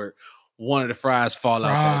forward. One of the fries fall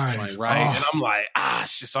out that joint, right? And I'm like,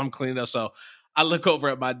 shit, so I'm cleaning up. So I look over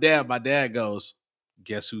at my dad. My dad goes,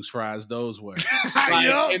 guess whose fries those were?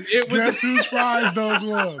 And it was guess whose fries those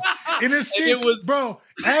was. And it was, bro,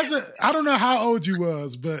 I don't know how old you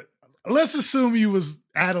was, but let's assume you was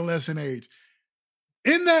adolescent age.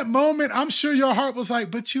 In that moment, I'm sure your heart was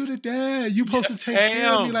like, but you the dad. You supposed to take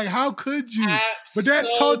care of me. Like, how could you? But that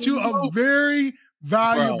taught you a very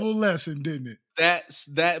valuable lesson, didn't it?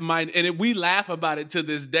 That mind, and we laugh about it to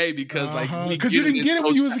this day because because you didn't get it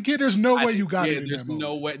when you was a kid. There's no way you got it. There's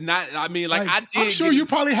no way. Not. I mean, like I did. I'm sure you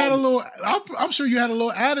probably had a little. I'm sure you had a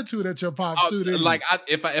little attitude at your pops too. Like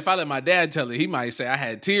if I let my dad tell it, he might say I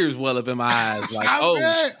had tears well up in my eyes. Like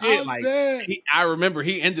shit. Like I remember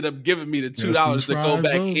he ended up giving me the $2 to go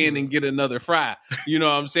back in and get another fry. You know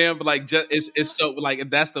what I'm saying? But like, just it's so like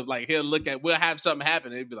that's the like he'll look at. We'll have something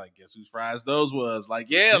happen. And he'd be like, guess whose fries those was? Like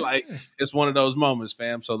like it's one of those moments,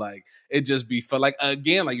 fam. So like it just be fun. Like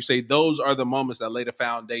again, like you say, those are the moments that lay the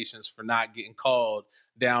foundations for not getting called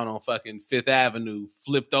down on fucking Fifth Avenue,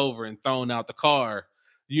 flipped over and thrown out the car.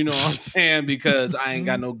 You know what I'm saying? Because I ain't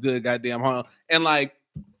got no good goddamn home. And like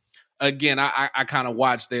again, I kind of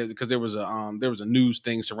watched there because there was a news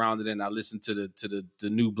thing surrounding it, and I listened to the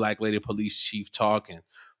new black lady police chief talking.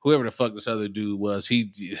 Whoever the fuck this other dude was,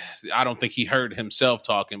 I don't think he heard himself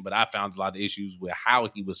talking, but I found a lot of issues with how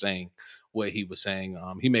he was saying what he was saying.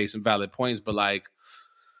 He made some valid points, but like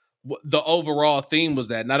the overall theme was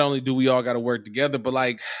that not only do we all got to work together, but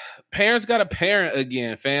like parents got to parent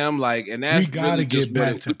again, fam. Like, and that's we got to get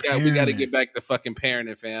back to parenting. We got to get back to fucking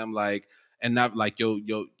parenting, fam. Like, and not like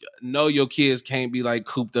your kids can't be like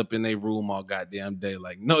cooped up in their room all goddamn day.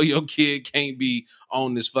 Like, no, your kid can't be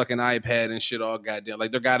on this fucking iPad and shit all goddamn.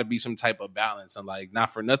 Like, there got to be some type of balance. And like,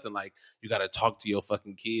 not for nothing, like you got to talk to your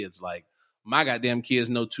fucking kids. Like, my goddamn kids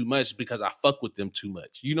know too much because I fuck with them too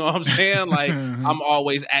much. You know what I'm saying? Like, I'm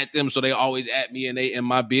always at them, so they always at me and they in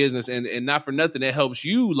my business. And not for nothing, it helps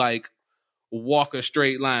you like walk a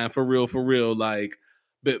straight line for real. Like,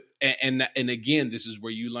 but and again, this is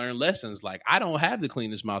where you learn lessons. Like, I don't have the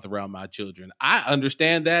cleanest mouth around my children. I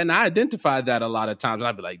understand that, and I identify that a lot of times. And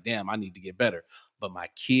I'd be like, damn, I need to get better. But my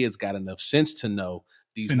kids got enough sense to know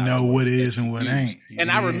what is and what ain't.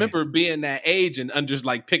 And I remember being that age and just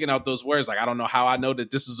like picking out those words. Like, I don't know how I know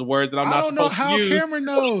that this is a word that I'm not supposed to use. I don't know how Cameron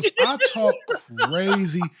knows. I talk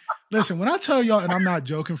crazy. Listen, when I tell y'all, and I'm not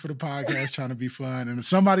joking for the podcast, trying to be fun, and if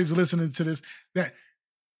somebody's listening to this, that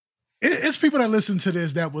it's people that listen to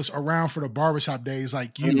this that was around for the barbershop days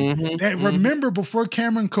like you, that remember before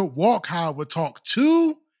Cameron could walk how I would talk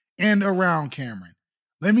to and around Cameron.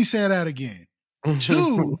 Let me say that again.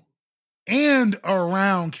 To and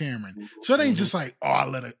around Cameron. So it ain't just like, oh, I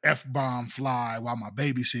let an F-bomb fly while my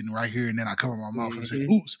baby's sitting right here and then I cover my mouth and say,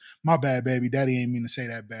 oops, my bad, baby. Daddy ain't mean to say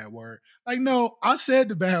that bad word. Like, no, I said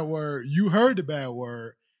the bad word. You heard the bad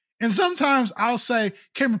word. And sometimes I'll say,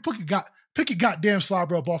 Cameron, pick your goddamn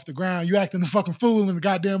slobber up off the ground. You acting a fucking fool in the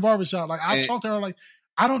goddamn barbershop. Like, I talk to her like,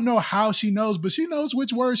 I don't know how she knows, but she knows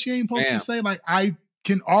which words she ain't supposed to say. Like, I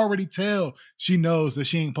can already tell she knows that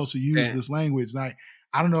she ain't supposed to use this language. Like,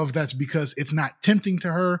 I don't know if that's because it's not tempting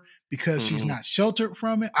to her, because she's not sheltered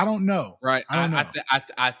from it. I don't know. Right. I don't know.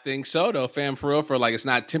 I think so though, fam, for real. For like, it's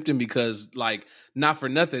not tempting because like, not for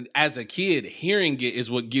nothing, as a kid, hearing it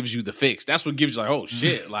is what gives you the fix. That's what gives you like, oh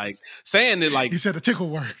shit. Like saying it like. You said a tickle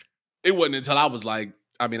word. It wasn't until I was like,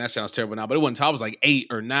 I mean, that sounds terrible now, but it wasn't until I was like 8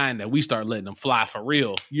 or 9 that we started letting them fly for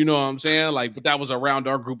real. You know what I'm saying? Like, but that was around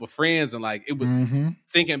our group of friends, and like, it was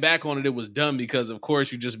thinking back on it, it was dumb because of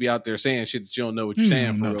course you just be out there saying shit that you don't know what you're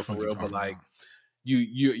saying for real. But like,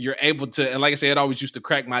 you're able to, and like I said, it always used to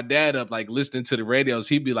crack my dad up. Like listening to the radios,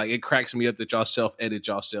 he'd be like, it cracks me up that y'all self-edit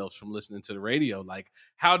yourselves from listening to the radio. Like,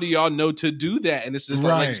 how do y'all know to do that? And it's just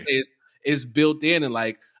like you say, it's built in, and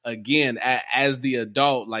like, again, as the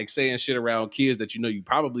adult, like saying shit around kids that you know you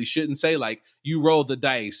probably shouldn't say, like you roll the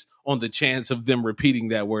dice on the chance of them repeating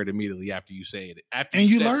that word immediately after you say it. And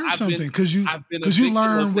you learn something because you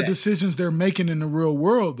learn what decisions they're making in the real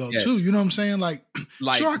world though too. You know what I'm saying? Like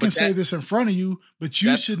sure, I can say this in front of you, but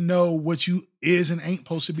you should know what you is and ain't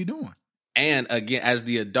supposed to be doing. And again, as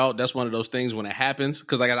the adult, that's one of those things when it happens.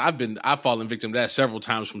 Because like I've fallen victim to that several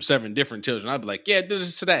times from 7 different children. I'd be like, yeah, do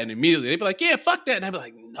this to that, and immediately they'd be like, yeah, fuck that, and I'd be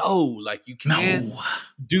like, no, like you can't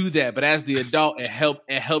do that. But as the adult, it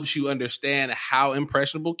helps you understand how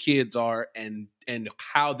impressionable kids are and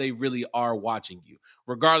how they really are watching you,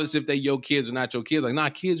 regardless if they your kids or not your kids. Like, nah,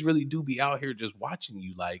 kids really do be out here just watching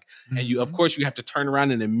you. Like, and you, of course, you have to turn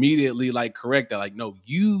around and immediately like correct that. Like, no,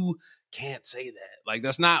 you can't say that. Like,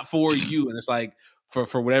 that's not for you. And it's like,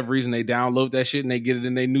 for whatever reason, they download that shit and they get it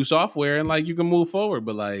in their new software and like you can move forward.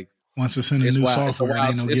 But like, once it's in the new software,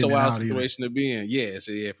 it's a wild situation to be in. Yeah,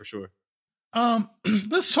 so yeah, for sure.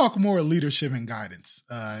 Let's talk more leadership and guidance.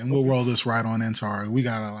 And we'll roll this right on into we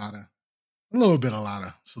got a lot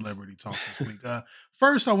of celebrity talk this week.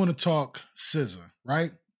 First, I want to talk SZA,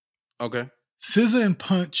 right? Okay. SZA and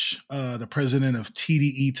Punch, the president of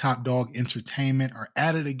TDE Top Dog Entertainment, are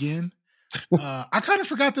at it again. I kind of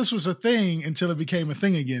forgot this was a thing until it became a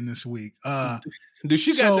thing again this week. Dude,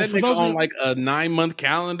 she got that nigga on like a 9-month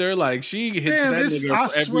calendar. Like she hits that nigga. I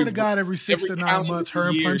swear to God, every 6 to 9 months, her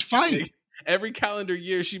and Punch fight. Every calendar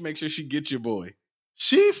year, she makes sure she gets your boy.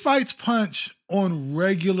 She fights Punch on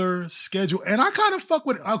regular schedule, and I kind of fuck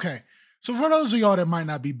with it. Okay, so for those of y'all that might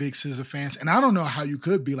not be big SZA fans, and I don't know how you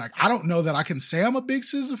could be, like, I don't know that I can say I'm a big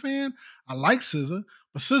SZA fan. I like SZA,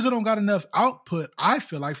 but SZA don't got enough output, I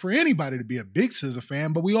feel like, for anybody to be a big SZA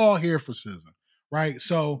fan, but we all here for SZA, right?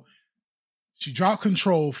 So she dropped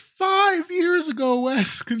Control 5 years ago,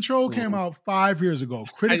 Wes. Control came out 5 years ago.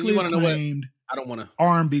 Critically acclaimed. I don't want to.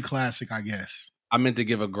 R&B classic, I guess. I meant to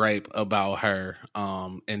give a gripe about her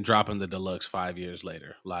and dropping the deluxe 5 years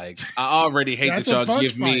later. Like, I already hate that y'all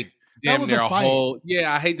give me damn near a whole.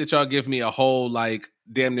 Yeah, I hate that y'all give me a whole like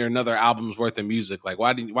damn near another album's worth of music. Like,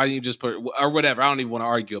 why didn't you just put or whatever? I don't even want to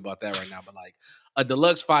argue about that right now. But like a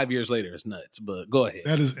deluxe 5 years later is nuts. But go ahead.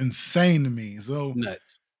 That is insane to me. So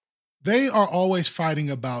nuts. They are always fighting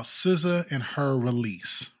about SZA and her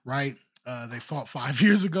release, right? They fought 5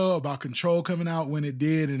 years ago about Control coming out when it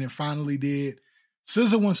did, and it finally did.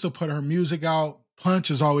 SZA wants to put her music out.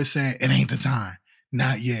 Punch is always saying, it ain't the time.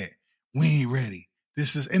 Not yet. We ain't ready.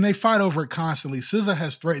 And they fight over it constantly. SZA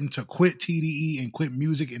has threatened to quit TDE and quit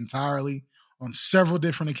music entirely on several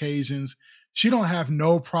different occasions. She don't have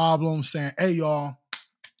no problem saying, hey, y'all,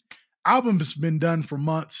 album's been done for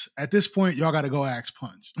months. At this point, y'all got to go ask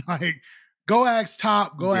Punch. Like, go ask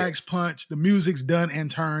Top, go ask Punch. The music's done and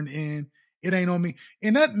turned in. It ain't on me.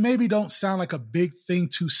 And that maybe don't sound like a big thing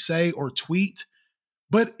to say or tweet,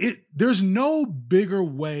 but there's no bigger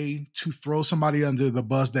way to throw somebody under the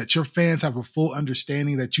bus that your fans have a full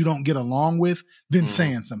understanding that you don't get along with than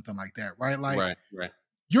saying something like that, right? Like, right.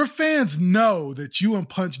 Your fans know that you and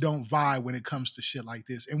Punch don't vibe when it comes to shit like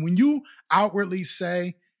this. And when you outwardly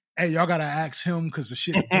say, hey, y'all got to ask him because the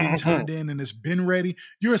shit been turned in and it's been ready,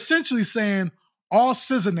 you're essentially saying all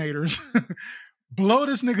SZA-nators blow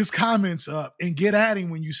this nigga's comments up and get at him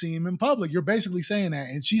when you see him in public. You're basically saying that.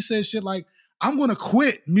 And she says shit like, I'm going to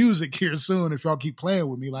quit music here soon if y'all keep playing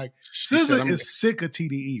with me. Like, SZA is sick of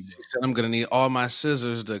TDE, bro. She said, I'm going to need all my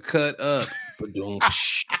scissors to cut up.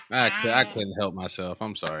 I couldn't help myself.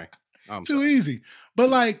 I'm sorry. Too easy. But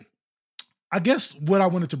like, I guess what I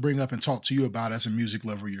wanted to bring up and talk to you about as a music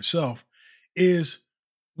lover yourself is,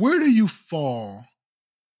 where do you fall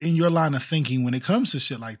in your line of thinking when it comes to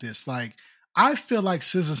shit like this? Like, I feel like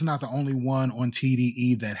SZA's not the only one on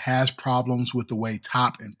TDE that has problems with the way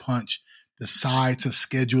Top and Punch decide to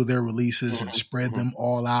schedule their releases and spread them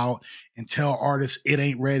all out and tell artists it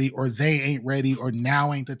ain't ready or they ain't ready or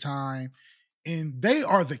now ain't the time. And they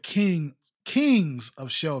are the kings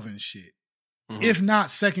of shelving shit. If not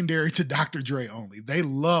secondary to Dr. Dre only. They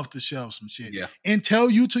love to shelve some shit and tell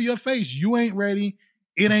you to your face, you ain't ready.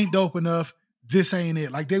 It ain't dope enough. This ain't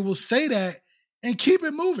it. Like, they will say that and keep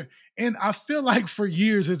it moving. And I feel like for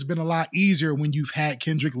years, it's been a lot easier when you've had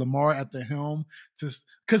Kendrick Lamar at the helm.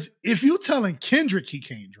 Because if you telling Kendrick he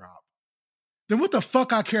can't drop, then what the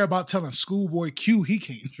fuck I care about telling Schoolboy Q he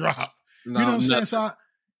can't drop? You know what I'm saying? So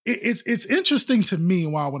it's interesting to me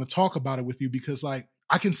why I want to talk about it with you, because like,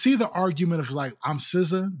 I can see the argument of like, I'm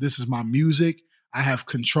SZA, this is my music, I have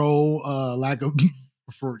control,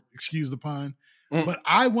 excuse the pun, but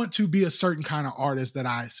I want to be a certain kind of artist that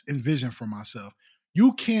I envision for myself.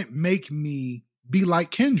 You can't make me be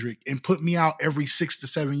like Kendrick and put me out every 6 to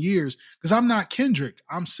 7 years, because I'm not Kendrick,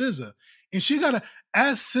 I'm SZA. And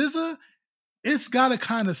as SZA, it's gotta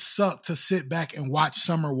kind of suck to sit back and watch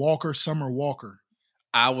Summer Walker.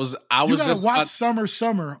 You gotta just watch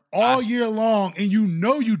Summer all year long, and you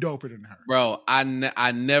know you doper than her, bro.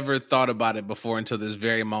 I never thought about it before until this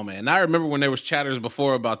very moment, and I remember when there was chatters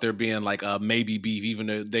before about there being like a maybe beef, even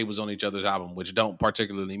though they was on each other's album, which don't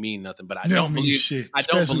particularly mean nothing. But I don't believe shit. I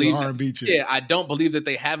don't believe R&B chicks. Yeah, I don't believe that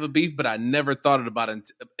they have a beef, but I never thought about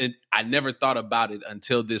it. I never thought about it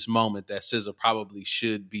until this moment that SZA probably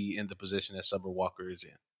should be in the position that Summer Walker is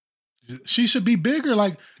in. She should be bigger,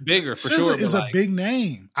 bigger for SZA sure. Is a big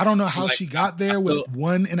name. I don't know how she got there with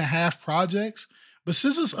 1.5 projects, but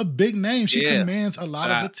SZA's a big name. She commands a lot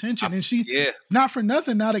of attention, and she not for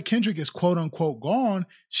nothing. Now that Kendrick is quote unquote gone,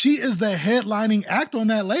 she is the headlining act on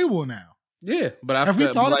that label now. Yeah, but have we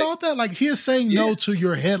thought about that? Like he is saying no to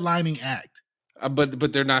your headlining act.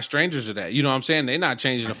 But they're not strangers to that. You know what I'm saying? They're not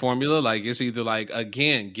changing the formula. Like it's either like,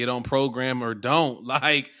 again, get on program or don't.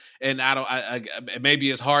 Like, and I maybe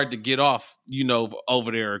it's hard to get off,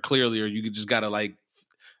 over there clearly, or you just gotta like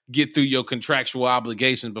get through your contractual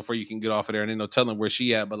obligations before you can get off of there. And ain't no telling where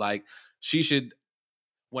she at. But like she should.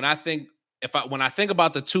 When I think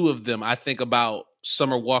about the two of them, I think about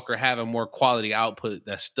Summer Walker having more quality output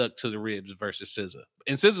that stuck to the ribs versus SZA.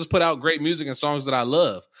 And SZA's put out great music and songs that I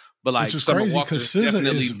love, but like Summer Walker's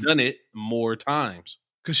definitely done it more times.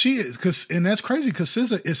 And that's crazy because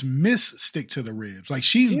SZA is Miss Stick to the Ribs. Like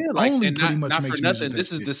she only pretty much makes for nothing.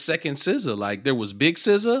 This is the second SZA. Like there was Big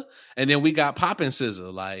SZA, and then we got Poppin'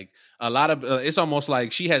 SZA. Like a lot of it's almost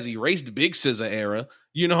like she has erased Big SZA era.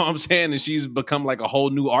 You know what I'm saying? And she's become like a whole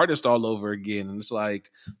new artist all over again. And it's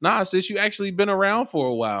like, nah, sis, you actually been around for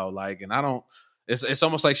a while. Like, and I don't. It's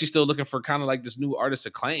almost like she's still looking for kind of like this new artist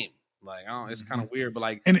acclaim. Like, I don't, it's kind of weird, but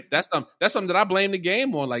like, and that's something that I blame the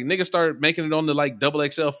game on. Like, niggas started making it on the like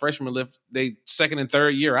XXL freshman lift. They second and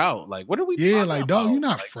third year out. Like, what are we? Yeah, like, dog, you're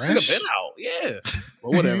not like, fresh. Been out, yeah,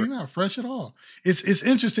 but whatever. You're not fresh at all. It's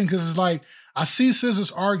interesting because it's like I see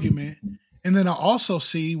SZA's argument, and then I also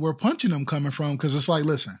see where Punching Them coming from because it's like,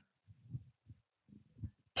 listen,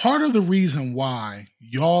 part of the reason why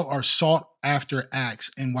y'all are sought after acts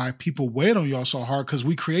and why people wait on y'all so hard because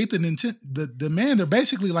we create the demand. They're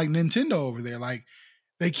basically like Nintendo over there. Like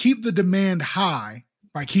they keep the demand high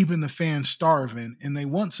by keeping the fans starving, and they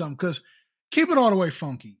want something because keep it all the way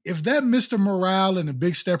funky. If that Mr. Morale and the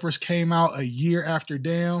Big Steppers came out a year after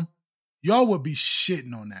Damn, y'all would be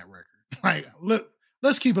shitting on that record. Like, look,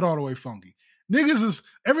 let's keep it all the way funky. Niggas is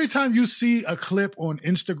every time you see a clip on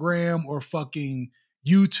Instagram or fucking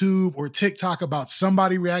YouTube or TikTok about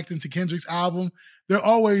somebody reacting to Kendrick's album, they're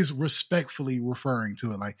always respectfully referring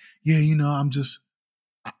to it. Like, yeah,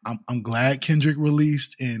 I'm glad Kendrick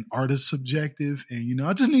released and art is subjective, and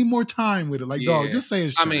I just need more time with it. Like, dog, just say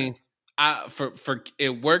it's true. I mean, for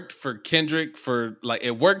it worked for Kendrick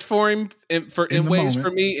it worked for him in ways for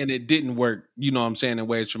me, and it didn't work. You know what I'm saying, in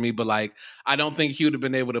ways for me. But like, I don't think he would have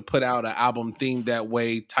been able to put out an album themed that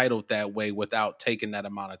way, titled that way, without taking that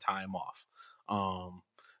amount of time off.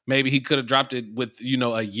 Maybe he could have dropped it with,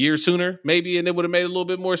 a year sooner, maybe, and it would have made a little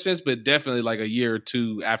bit more sense, but definitely like a year or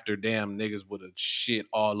two after Damn, niggas would have shit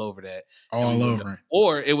all over that. All over it.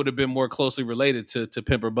 Or it would have been more closely related to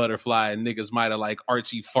Pimper Butterfly, and niggas might have like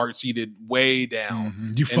artsy fartsied it way down.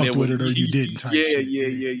 Mm-hmm. You fucked with it or you didn't.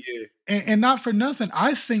 Yeah. And not for nothing,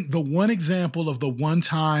 I think the one example of the one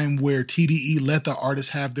time where TDE let the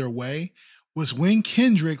artists have their way was when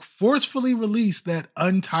Kendrick forcefully released that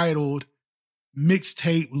untitled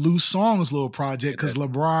mixtape Loose Songs little project because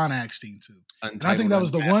LeBron asked him to. And I think that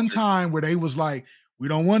was the one time where they was like, we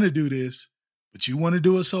don't want to do this, but you want to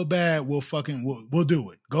do it so bad, we'll do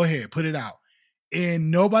it. Go ahead, put it out.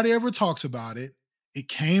 And nobody ever talks about it. It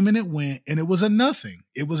came and it went, and it was a nothing.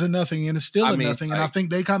 It was a nothing, and it's still a nothing. And I think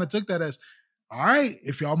they kind of took that as, all right,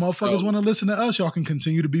 if y'all motherfuckers want to listen to us, y'all can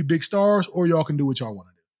continue to be big stars, or y'all can do what y'all want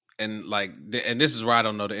to do. And like, and this is why I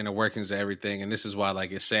don't know the inner workings of everything. And this is why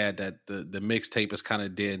like it's sad that the mixtape is kind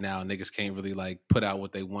of dead now. Niggas can't really like put out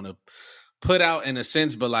what they want to put out in a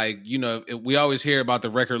sense. But like, we always hear about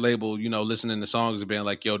the record label, listening to songs and being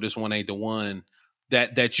like, yo, this one ain't the one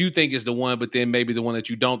that you think is the one, but then maybe the one that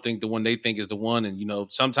you don't think the one they think is the one.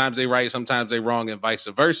 And, sometimes they right, sometimes they wrong, and vice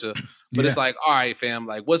versa. But It's like, all right, fam,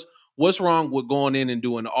 like what's wrong with going in and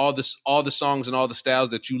doing all the songs and all the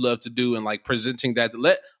styles that you love to do and like presenting that?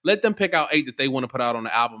 Let them pick out 8 that they want to put out on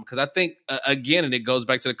the album. Because I think again, and it goes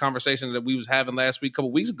back to the conversation that we was having last week, a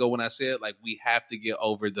couple weeks ago, when I said like we have to get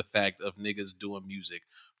over the fact of niggas doing music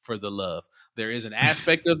for the love. There is an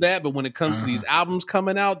aspect of that, but when it comes to these albums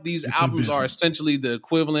coming out, these albums are essentially the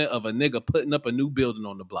equivalent of a nigga putting up a new building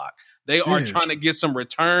on the block. They are trying to get some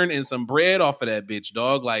return and some bread off of that bitch,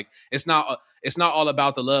 dog. Like it's not all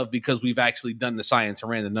about the love, because because we've actually done the science and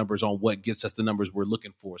ran the numbers on what gets us the numbers we're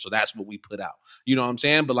looking for. So that's what we put out. You know what I'm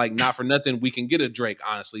saying? But like, not for nothing, we can get a Drake.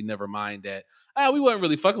 Honestly, never mind that. We wasn't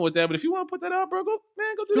really fucking with that. But if you want to put that out, bro, go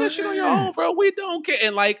do that shit on your own, bro. We don't care.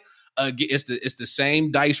 And like, it's the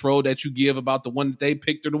same dice roll that you give about the one that they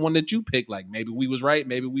picked or the one that you picked. Like, maybe we was right,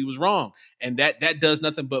 maybe we was wrong, and that does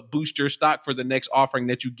nothing but boost your stock for the next offering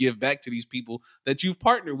that you give back to these people that you've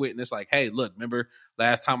partnered with. And it's like, hey, look, remember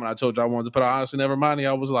last time when I told you I wanted to put out Honestly Nevermind?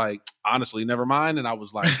 I was like, honestly, never mind. And I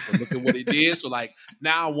was like, well, look at what it did. So like,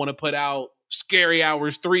 now I want to put out Scary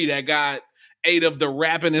Hours 3 that got 8 of the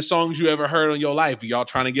rappingest songs you ever heard in your life. Are y'all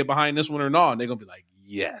trying to get behind this one or not? And they're gonna be like,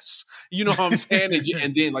 yes. You know what I'm saying?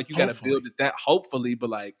 And then like, you got to build it that hopefully, but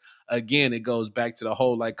like, again, it goes back to the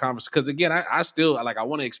whole like conversation. Cause again, I still like, I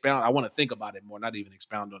want to expound. I want to think about it more, not even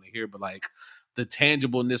expound on it here, but like the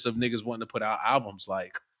tangibleness of niggas wanting to put out albums.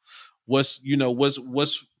 Like what's the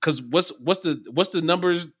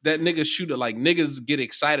numbers that niggas shoot at? Like niggas get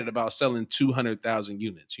excited about selling 200,000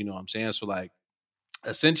 units. You know what I'm saying? So like,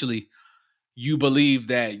 essentially, you believe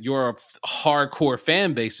that your hardcore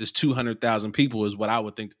fan base is 200,000 people is what I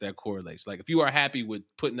would think that correlates. Like if you are happy with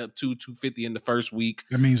putting up 250 in the first week,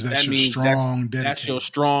 that means that's your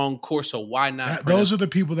strong core. So why not? Those are the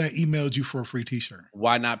people that emailed you for a free t-shirt.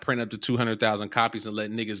 Why not print up to 200,000 copies and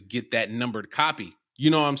let niggas get that numbered copy? You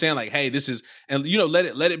know what I'm saying? Like, hey, this is, and you know, let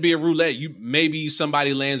it be a roulette. Maybe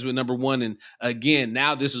somebody lands with number one, and again,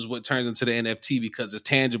 now this is what turns into the NFT because it's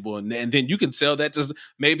tangible, and then you can sell that to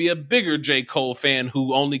maybe a bigger J. Cole fan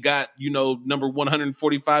who only got, you know, number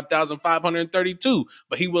 145,532,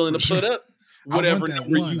 but he willing to put up whatever number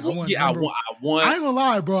you want. Yeah, I want. I ain't gonna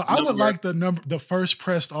lie, bro. I would like the first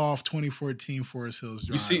pressed off 2014 Forest Hills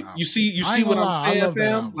Drive. You see what I'm saying,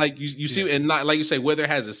 fam? Like you see, and not like you say, whether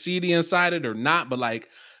it has a CD inside it or not, but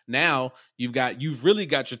like now you've really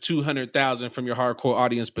got your 200,000 from your hardcore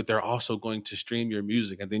audience, but they're also going to stream your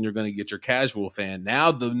music, and then you're going to get your casual fan.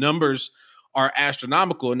 Now the numbers are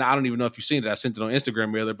astronomical. And I don't even know if you've seen it. I sent it on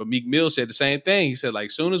Instagram earlier, but Meek Mill said the same thing. He said, like,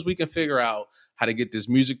 soon as we can figure out how to get this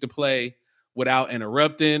music to play without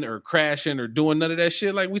interrupting or crashing or doing none of that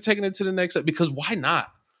shit, like, we taking it to the next step. Because why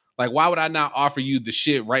not? Like, why would I not offer you the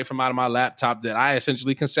shit right from out of my laptop that I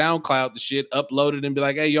essentially can SoundCloud the shit, upload it, and be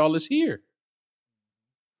like, hey, y'all, it's here.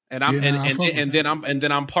 And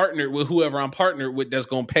I'm partnered with whoever I'm partnered with that's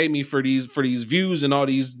gonna pay me for these views and all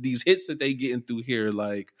these hits that they getting through here.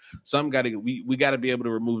 Like, we gotta be able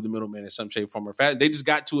to remove the middleman in some shape, form, or fashion. They just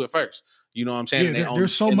got to it first. You know what I'm saying? Yeah,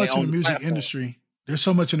 there's so much in the music industry. There's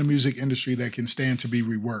so much in the music industry that can stand to be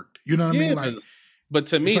reworked. You know what I mean? Like, but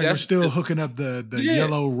to me, like we're still hooking up the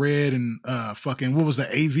yellow, red, and fucking what was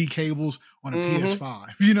the AV cables on a PS5?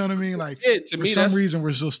 You know what I mean? Like, for some reason,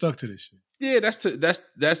 we're still stuck to this shit. Yeah, that's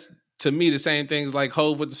to me the same things like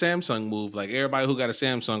Hove with the Samsung move. Like, everybody who got a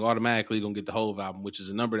Samsung automatically gonna get the Hove album, which is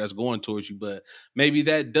a number that's going towards you. But maybe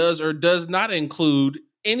that does or does not include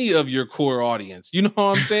any of your core audience. You know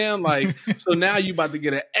what I'm saying? Like, so now you about to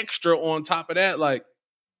get an extra on top of that. Like,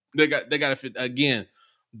 they got to fit again.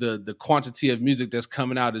 The quantity of music that's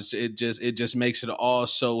coming out is it just makes it all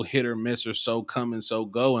so hit or miss or so come and so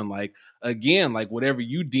go. And like, again, like, whatever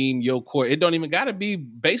you deem your core, it don't even got to be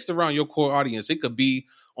based around your core audience. It could be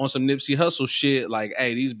on some Nipsey Hussle shit. Like,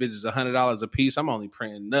 hey, these bitches $100 a piece. I'm only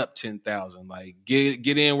printing up 10,000. Like,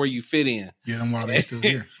 get in where you fit in. Get them while they still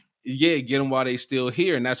here. Yeah, get them while they still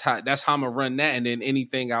here, and that's how I'm gonna run that. And then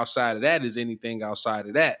anything outside of that is anything outside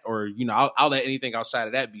of that, or you know, I'll let anything outside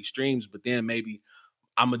of that be streams. But then maybe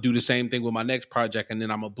I'm gonna do the same thing with my next project, and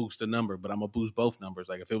then I'm gonna boost the number, but I'm gonna boost both numbers.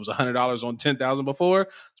 Like, if it was $100 on 10,000 before,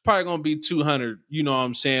 it's probably gonna be 200. You know what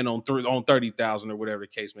I'm saying, on 30,000 or whatever the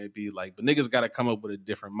case may be. Like, but niggas got to come up with a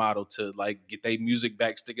different model to like get their music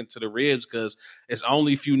back sticking to the ribs, because it's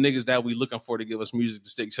only a few niggas that we looking for to give us music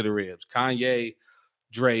to stick to the ribs. Kanye,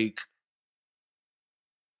 Drake,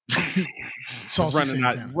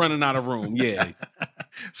 running out of room. Yeah.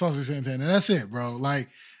 Saucy Santana. That's it, bro. Like,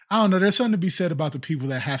 I don't know. There's something to be said about the people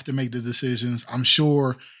that have to make the decisions. I'm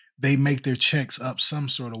sure they make their checks up some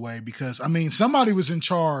sort of way, because, I mean, somebody was in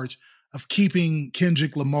charge of keeping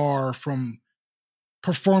Kendrick Lamar from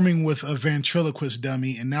performing with a ventriloquist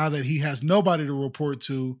dummy. And now that he has nobody to report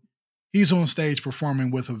to, he's on stage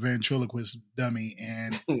performing with a ventriloquist dummy,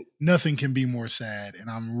 and nothing can be more sad. And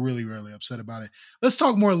I'm really, really upset about it. Let's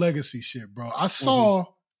talk more legacy shit, bro. I saw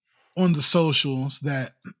on the socials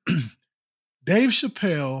that Dave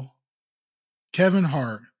Chappelle, Kevin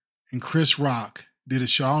Hart, and Chris Rock did a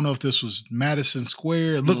show. I don't know if this was Madison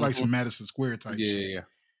Square. It looked like some Madison Square type shit. Yeah.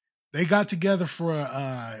 They got together for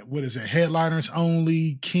a, what is it, Headliners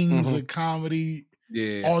Only, Kings of Comedy.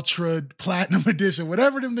 Ultra Platinum Edition,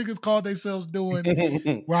 whatever them niggas called themselves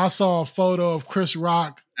doing, where I saw a photo of Chris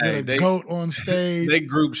Rock with a goat on stage. Their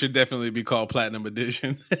group should definitely be called Platinum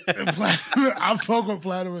Edition. I fuck with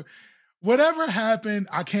Platinum. Whatever happened,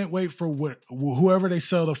 I can't wait for whoever they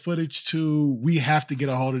sell the footage to. We have to get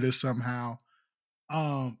a hold of this somehow.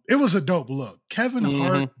 It was a dope look. Kevin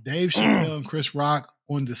Hart, Dave Chappelle, and Chris Rock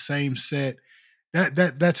on the same set.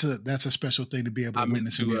 That's a special thing to be able to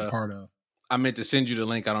witness and be a part of. I meant to send you the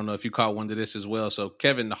link. I don't know if you caught one to this as well. So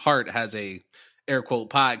Kevin Hart has a air quote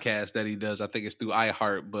podcast that he does. I think it's through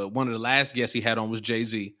iHeart. But one of the last guests he had on was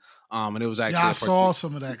Jay-Z. And it was actually I saw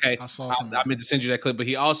some of that. Okay. I meant to send you that clip, but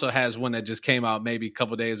he also has one that just came out maybe a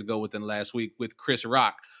couple days ago within the last week with Chris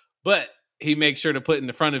Rock. But he makes sure to put in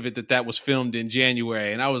the front of it that was filmed in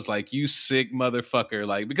January. And I was like, you sick motherfucker.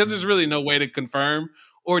 Like, because there's really no way to confirm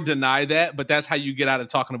or deny that, but that's how you get out of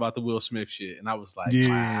talking about the Will Smith shit. And I was like,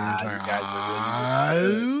 wow, you guys are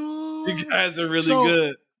really good. You guys are really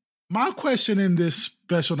good. My question in this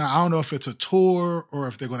special now, I don't know if it's a tour or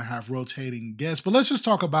if they're going to have rotating guests, but let's just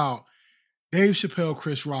talk about Dave Chappelle,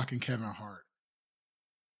 Chris Rock, and Kevin Hart.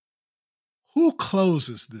 Who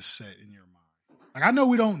closes this set in your mind? Like, I know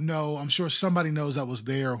we don't know. I'm sure somebody knows that was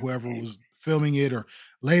there, or whoever was filming it, or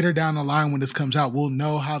later down the line when this comes out, we'll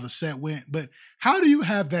know how the set went. But how do you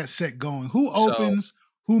have that set going? Who opens,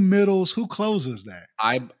 who middles, who closes that?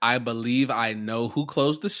 I believe I know who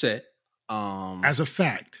closed the set. As a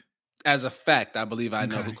fact, I believe I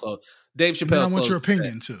know who closed. Dave Chappelle. And then I want your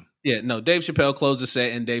opinion too. Yeah, no, Dave Chappelle closed the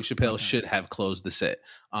set, and Dave Chappelle should have closed the set.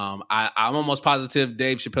 I'm almost positive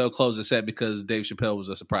Dave Chappelle closed the set because Dave Chappelle was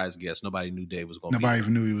a surprise guest. Nobody knew Dave was going to be there. Nobody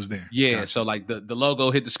even knew he was there. Yeah, gotcha. So like the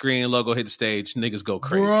logo hit the screen, logo hit the stage, niggas go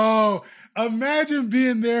crazy. Bro, imagine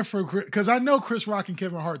being there for, because I know Chris Rock and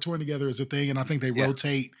Kevin Hart touring together is a thing, and I think they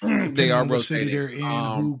rotate. They are rotating. The city they're in,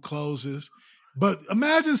 who closes. But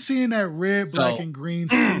imagine seeing that red, black, and green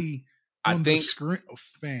sea on the screen. Oh,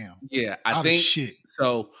 fam. Yeah, I think shit.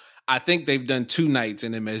 So I think they've done 2 nights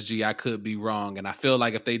in MSG. I could be wrong. And I feel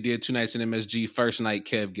like if they did 2 nights in MSG, first night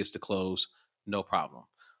Kev gets to close, no problem.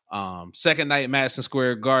 Second night, Madison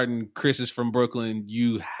Square Garden, Chris is from Brooklyn.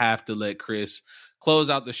 You have to let Chris close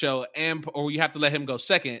out the show, or you have to let him go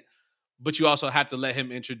second, but you also have to let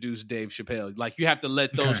him introduce Dave Chappelle. Like, you have to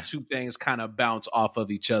let those two things kind of bounce off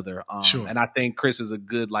of each other. Sure. And I think Chris is a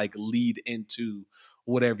good like lead into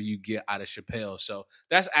whatever you get out of Chappelle. So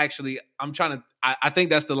that's actually, I think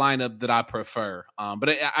that's the lineup that I prefer.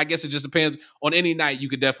 But I guess it just depends. On any night, you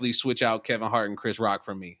could definitely switch out Kevin Hart and Chris Rock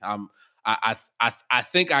for me. I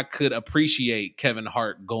think I could appreciate Kevin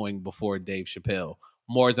Hart going before Dave Chappelle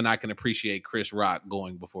more than I can appreciate Chris Rock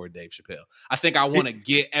going before Dave Chappelle. I think I want to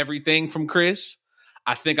get everything from Chris.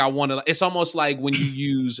 I think I want to. It's almost like when you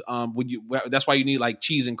use that's why you need like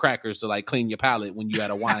cheese and crackers to like clean your palate when you at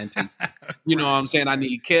a wine tasting. You know what I'm saying? I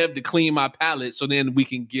need Kev to clean my palate so then we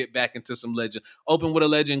can get back into some legend. Open with a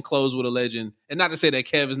legend, close with a legend. And not to say that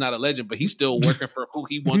Kev is not a legend, but he's still working for who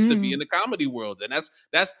he wants to be in the comedy world. And that's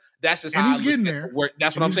just how he's getting there.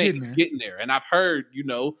 That's what I'm saying. He's getting there. And I've heard,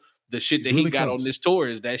 the shit that he got on this tour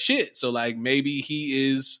is that shit. So like maybe he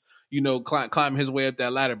is, climbing his way up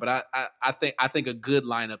that ladder. But I think a good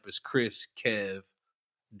lineup is Chris, Kev,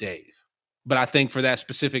 Dave. But I think for that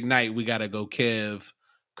specific night, we got to go Kev,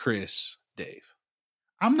 Chris, Dave.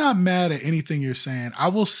 I'm not mad at anything you're saying. I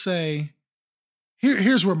will say,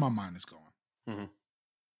 here's where my mind is going.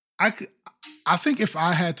 Mm-hmm. I think if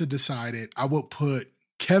I had to decide it, I would put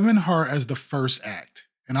Kevin Hart as the first act.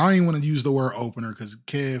 And I don't even want to use the word opener because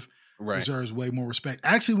Kev deserves way more respect.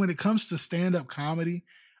 Actually, when it comes to stand-up comedy,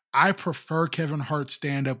 I prefer Kevin Hart's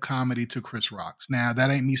stand-up comedy to Chris Rock's. Now, that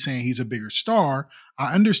ain't me saying he's a bigger star.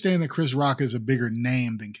 I understand that Chris Rock is a bigger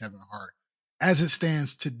name than Kevin Hart as it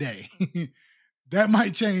stands today. That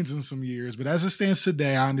might change in some years, but as it stands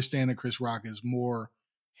today, I understand that Chris Rock is more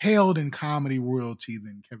hailed in comedy royalty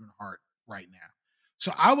than Kevin Hart right now.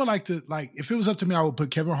 So I would like to, if it was up to me, I would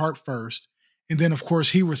put Kevin Hart first. And then, of course,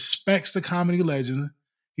 he respects the comedy legend.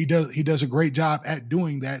 He does a great job at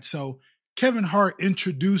doing that. So Kevin Hart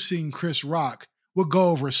introducing Chris Rock would go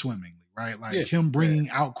over swimmingly, right? Him bringing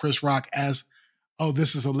out Chris Rock as, oh,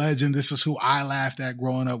 this is a legend. This is who I laughed at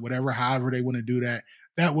growing up, however they want to do that.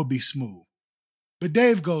 That would be smooth. But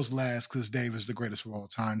Dave goes last because Dave is the greatest of all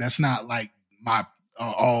time. That's not like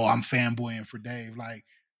I'm fanboying for Dave. Like,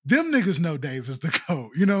 them niggas know Dave is the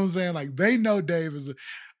GOAT. You know what I'm saying? Like, they know Dave is the...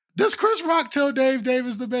 Does Chris Rock tell Dave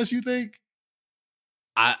is the best, you think?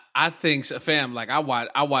 I think so, fam. Like I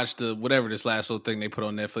watched whatever this last little thing they put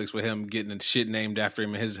on Netflix with him getting the shit named after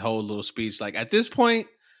him and his whole little speech. Like at this point,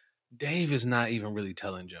 Dave is not even really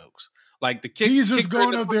telling jokes. Like the kick. He's just kick her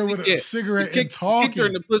in going up there with a cigarette and talking. Kick her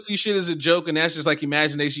in the pussy shit is a joke, and that's just like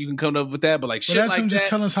imagination. You can come up with that, but like shit that's like him that. Just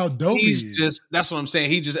telling us how dope he is. Just that's what I'm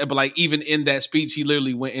saying. But like even in that speech, he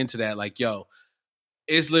literally went into that like, yo,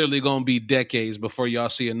 it's literally gonna be decades before y'all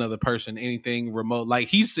see another person anything remote. Like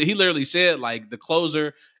he literally said like the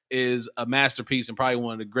closer is a masterpiece and probably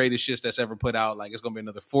one of the greatest shits that's ever put out. Like it's gonna be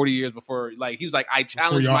another 40 years before. Like he's like, I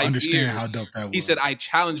challenge my understand peers. How dope that was. He said, I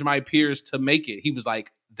challenge my peers to make it. He was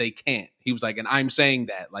like, they can't. He was like, and I'm saying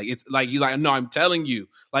that. Like it's like he's like, no, I'm telling you,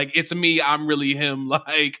 like it's me. I'm really him.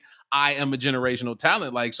 Like I am a generational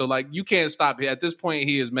talent. Like so, like you can't stop. At this point,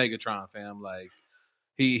 he is Megatron, fam. Like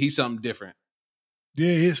he's something different.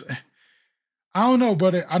 Yeah, I don't know,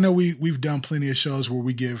 but I know we've done plenty of shows where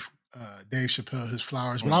we give Dave Chappelle his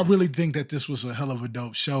flowers, but I really think that this was a hell of a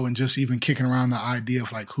dope show, and just even kicking around the idea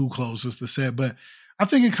of like who closes the set. But I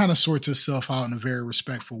think it kind of sorts itself out in a very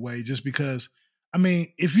respectful way, just because, I mean,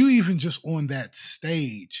 if you even just on that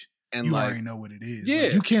stage, and you already know what it is. Yeah.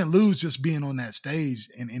 Like, you can't lose just being on that stage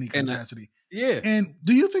in any capacity. Yeah. And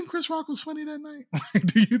do you think Chris Rock was funny that night?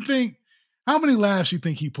 Do you think, how many laughs you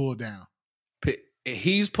think he pulled down?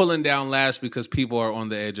 He's pulling down last because people are on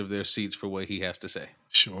the edge of their seats for what he has to say.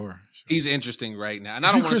 Sure. He's interesting right now. And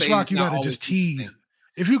I don't want to Chris say Rock, you got to just tease.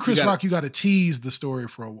 If you Chris Rock, you got to tease the story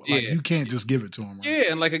for a while. Like, you can't just give it to him. Right?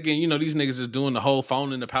 Yeah, and like again, these niggas is doing the whole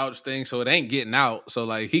phone in the pouch thing, so it ain't getting out. So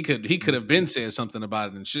like he could have been said something about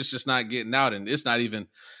it, and shit's just not getting out, and it's not even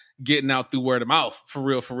getting out through word of mouth for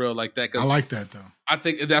real like that. I like that though. I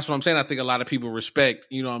think that's what I'm saying. I think a lot of people respect,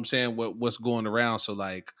 what I'm saying, what's going around. So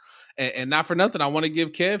like, and not for nothing, I want to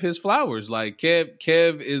give Kev his flowers. Like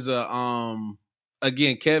Kev is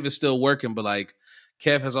Kev is still working, but like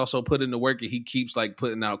Kev has also put in the work, and he keeps like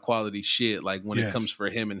putting out quality shit. Like when it comes for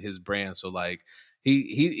him and his brand. So like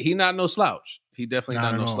he not no slouch. He definitely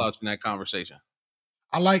not no slouch in that conversation.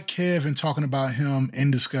 I like Kev and talking about him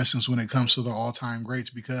in discussions when it comes to the all-time greats,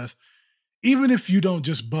 because even if you don't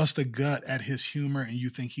just bust a gut at his humor and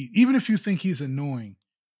even if you think he's annoying,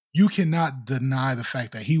 you cannot deny the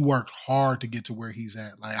fact that he worked hard to get to where he's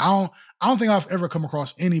at. Like I don't think I've ever come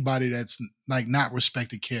across anybody that's like not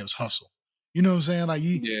respected Kev's hustle. You know what I'm saying? Like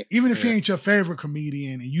even if he ain't your favorite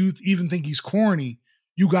comedian and you even think he's corny,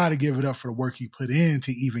 you got to give it up for the work he put in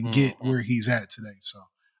to even get where he's at today. So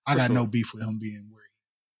I got no beef with him being where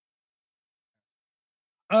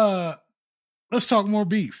let's talk more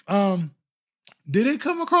beef. Did it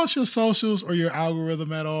come across your socials or your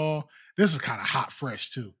algorithm at all? This is kind of hot fresh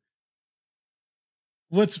too.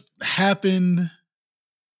 What's happened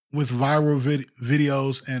with viral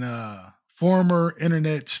videos and former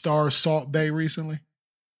internet star Salt Bae recently?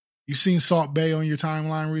 You seen Salt Bae on your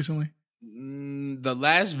timeline recently? The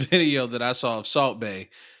last video that I saw of Salt Bae,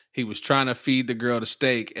 he was trying to feed the girl the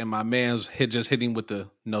steak, and my man's just hit him with the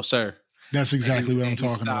no sir. That's exactly what I'm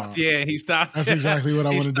talking about. Yeah, he stopped. That's exactly what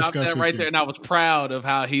I want to discuss that with right you. there, and I was proud of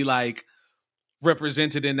how he like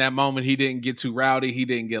represented in that moment. He didn't get too rowdy. He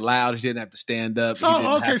didn't get loud. He didn't have to stand up.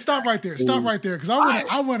 So okay, stop right there. Stop right there, because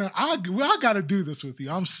I got to do this with you.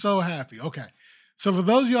 I'm so happy. Okay, so for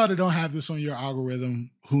those of y'all that don't have this on your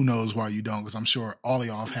algorithm, who knows why you don't? Because I'm sure all of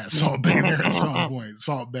y'all have had Salt Bae there at some point.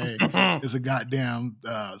 Salt Bae is a goddamn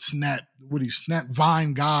snap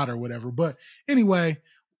Vine god or whatever. But anyway.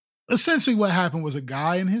 Essentially what happened was a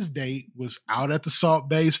guy and his date was out at the Salt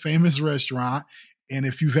Bae's famous restaurant. And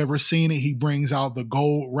if you've ever seen it, he brings out the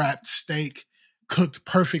gold wrapped steak, cooked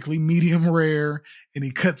perfectly medium rare, and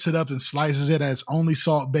he cuts it up and slices it as only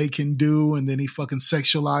Salt Bae can do. And then he fucking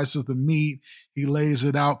sexualizes the meat. He lays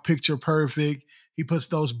it out picture perfect. He puts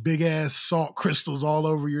those big ass salt crystals all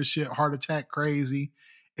over your shit, heart attack crazy.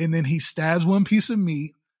 And then he stabs one piece of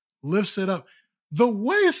meat, lifts it up. The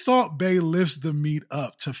way Salt Bae lifts the meat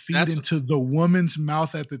up to feed into the woman's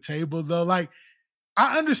mouth at the table, though, like,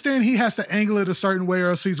 I understand he has to angle it a certain way or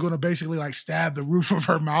else he's going to basically like stab the roof of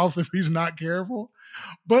her mouth if he's not careful.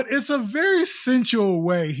 But it's a very sensual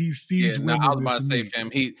way he feeds women. I was about to say,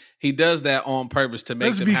 fam, he does that on purpose to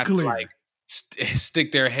make them have to like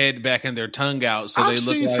stick their head back and their tongue out. So I've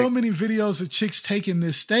seen so many videos of chicks taking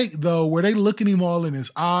this steak, though, where they looking him all in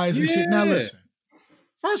his eyes and shit. Now listen.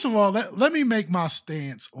 First of all, let me make my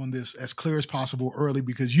stance on this as clear as possible early,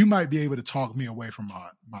 because you might be able to talk me away from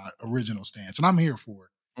my original stance, and I'm here for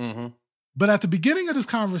it. Mm-hmm. But at the beginning of this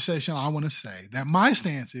conversation, I want to say that my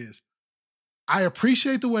stance is I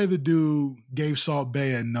appreciate the way the dude gave Salt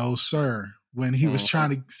Bae a no sir when he was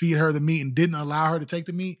trying to feed her the meat and didn't allow her to take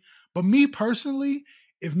the meat. But me personally,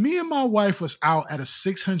 if me and my wife was out at a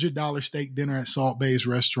 $600 steak dinner at Salt Bae's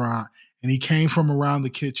restaurant and he came from around the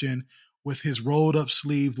kitchen with his rolled up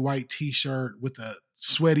sleeved white t-shirt with the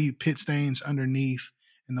sweaty pit stains underneath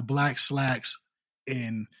in the black slacks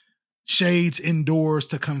and shades indoors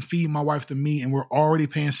to come feed my wife the meat, and we're already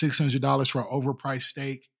paying $600 for an overpriced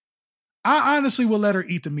steak, I honestly will let her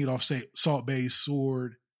eat the meat off Salt Bae's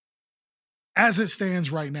sword as it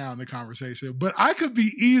stands right now in the conversation. But I could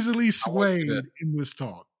be easily swayed in this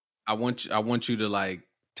talk. I want you to like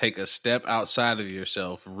take a step outside of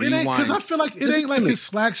yourself. Rewind, because I feel like it ain't like his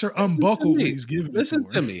slacks are unbuckled when he's giving. Listen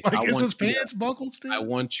to me. Like, is his pants buckled still? I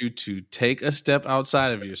want you to take a step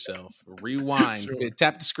outside of yourself. Rewind. Sure.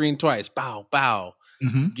 Tap the screen twice. Bow, bow.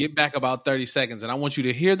 Mm-hmm. Get back about 30 seconds, and I want you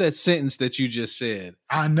to hear that sentence that you just said.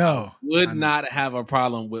 I know. Would not have a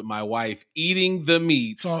problem with my wife eating the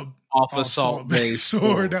meat off a Salt Bae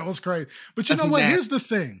sword. That was crazy. But you know what? Here's the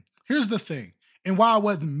thing. And why I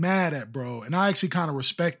wasn't mad at bro, and I actually kind of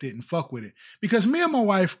respect it and fuck with it, because me and my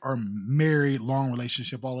wife are married, long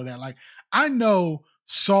relationship, all of that. Like, I know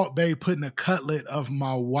Salt Bae putting a cutlet of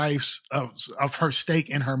my wife's of her steak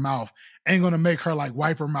in her mouth ain't gonna make her like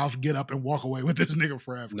wipe her mouth, get up, and walk away with this nigga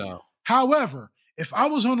forever. No. However, if I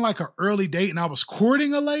was on like an early date and I was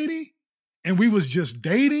courting a lady and we was just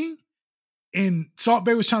dating and Salt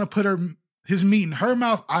Bae was trying to put his meat in her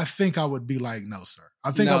mouth, I think I would be like, no, sir. I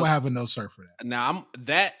think I would have a no, sir, for that. Now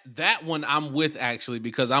that one I'm with, actually,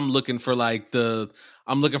 because I'm looking for like the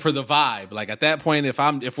vibe. Like, at that point,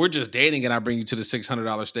 if we're just dating and I bring you to the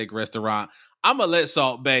 $600 steak restaurant, I'm gonna let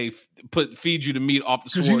Salt Bae feed you the meat off the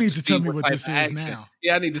sword. Because you need to tell me what this is now.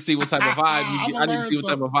 Yeah, I need to see what type of vibe I need to see what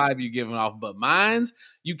type of vibe you're giving off. But mine's,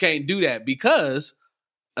 you can't do that, because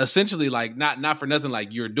essentially, like, not for nothing,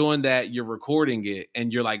 like, you're doing that, you're recording it,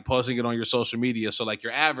 and you're like posting it on your social media. So like,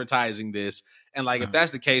 you're advertising this, and like, if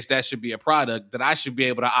that's the case, that should be a product that I should be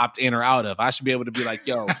able to opt in or out of. I should be able to be like,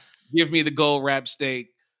 yo, give me the gold wrap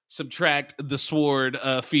steak, subtract the sword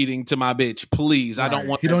feeding to my bitch, please. Right. I don't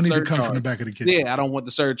want. He don't need to come from the back of the kitchen. Yeah, I don't want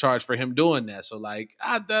the surcharge for him doing that. So like,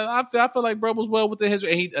 I feel like bro was well within his.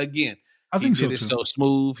 And he again. I think he did it so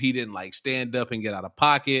smooth. He didn't like stand up and get out of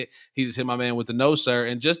pocket. He just hit my man with the no, sir.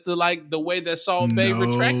 And just the way that Salt Bae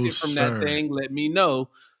retracted from that thing let me know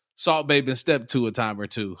Salt Bae been stepped to a time or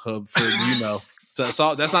two. So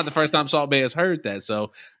that's not the first time Salt Bae has heard that.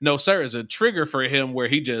 So no, sir, is a trigger for him where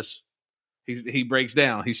he breaks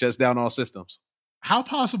down. He shuts down all systems. How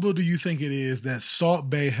possible do you think it is that Salt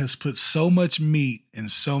Bae has put so much meat in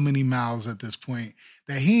so many mouths at this point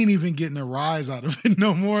that he ain't even getting a rise out of it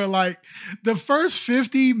no more? Like, the first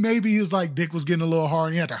 50, maybe he was like, dick was getting a little hard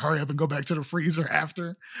and he had to hurry up and go back to the freezer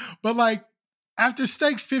after. But like, after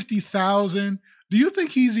steak 50,000, do you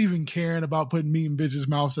think he's even caring about putting meat in bitches'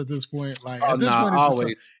 mouths at this point? Like, at this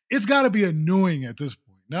point, it's got to be annoying at this point.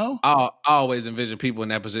 No? I always envision people in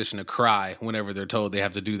that position to cry whenever they're told they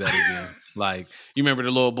have to do that again. Like, you remember the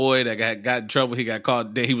little boy that got in trouble? He got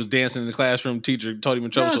caught. He was dancing in the classroom. Teacher told him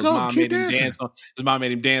in trouble, so his mom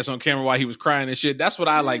made him dance on camera while he was crying and shit. That's what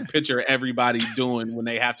I like picture everybody doing when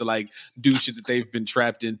they have to like do shit that they've been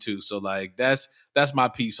trapped into. So like, that's my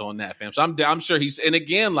piece on that, fam. So I'm sure and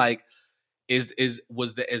again, like, is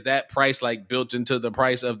that price like built into the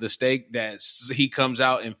price of the steak that he comes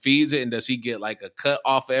out and feeds it, and does he get like a cut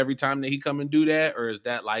off of every time that he come and do that, or is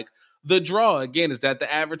that like the draw? Again, is that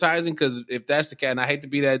the advertising? Because if that's the case, and I hate to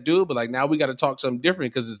be that dude, but like, now we got to talk something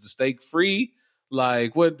different, because it's the steak free.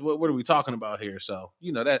 Like, what are we talking about here? So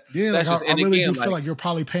that that's like, I really do feel like you're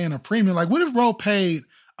probably paying a premium. Like, what if bro paid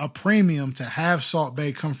a premium to have Salt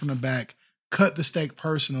Bae come from the back, cut the steak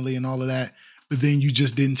personally and all of that, but then you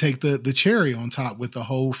just didn't take the cherry on top with the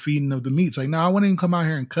whole feeding of the meats? Like, no, I wouldn't even come out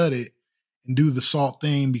here and cut it and do the salt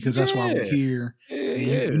thing, because that's why we're here.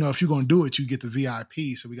 And if you're going to do it, you get the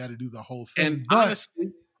VIP. So we got to do the whole thing. And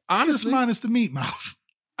honestly, just minus the meat mouth.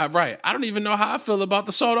 Right. I don't even know how I feel about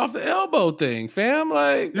the salt off the elbow thing, fam.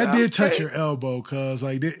 Like, that did touch your elbow, cuz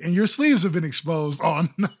like, and your sleeves have been exposed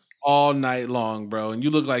all night long, bro. And you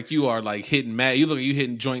look like you are like hitting mad. You look like you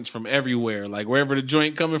hitting joints from everywhere. Like, wherever the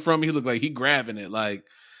joint coming from, he look like he grabbing it. Like,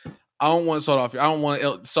 I don't want salt off. I don't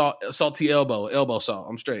want salty elbow salt.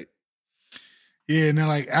 I'm straight. Yeah, and then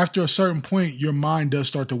like, after a certain point, your mind does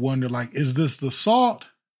start to wonder, like, is this the salt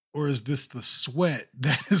or is this the sweat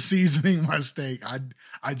that is seasoning my steak?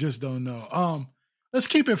 I just don't know. Let's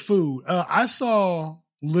keep it food. I saw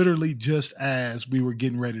literally just as we were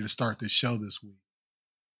getting ready to start this show this week,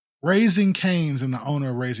 Raising Cane's and the owner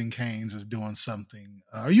of Raising Cane's is doing something.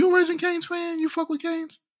 Are you a Raising Cane's fan? You fuck with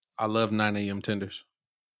Cane's? I love 9 a.m. tenders.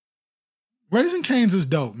 Raising Cane's is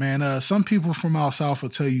dope, man. Some people from out south will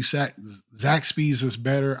tell you Zaxby's is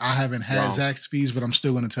better. I haven't had Zaxby's, but I'm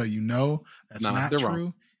still going to tell you that's not true.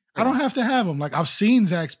 Wrong. I don't have to have them. Like, I've seen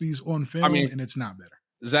Zaxby's on film, and it's not better.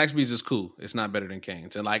 Zaxby's is cool. It's not better than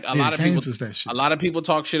Cane's. And like a Yeah, lot of Cane's people, is that shit. a lot of people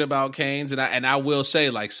talk shit about Cane's, and I will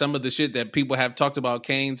say like some of the shit that people have talked about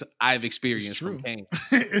Cane's, I've experienced from Cane's.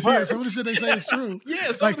 Yeah, some of the shit they say is true.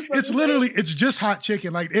 Yeah, like it's literally it's just hot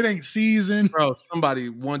chicken. Like it ain't seasoned. Bro, somebody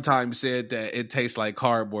one time said that it tastes like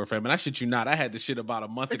cardboard, fam. And I shit you not. I had this shit about a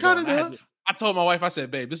month ago. It kind of does. I told my wife, I said,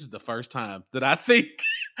 babe, this is the first time that I think.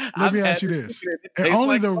 Let me ask you this. And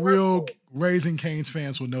only the real Raising Cane's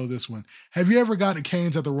fans will know this one. Have you ever got to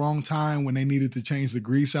Cane's at the wrong time when they needed to change the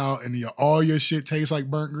grease out and all your shit tastes like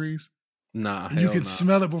burnt grease? Nah. And you can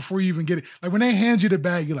smell it before you even get it. Like when they hand you the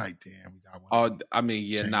bag, you're like, damn, we got one. Oh, I mean,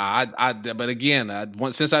 yeah, but again,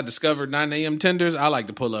 since I discovered 9 a.m. tenders, I like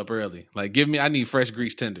to pull up early. Like, I need fresh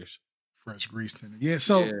grease tenders. Fresh grease tenders. Yeah,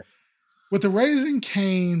 so what the Raising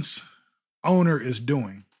Cane's owner is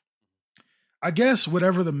doing, I guess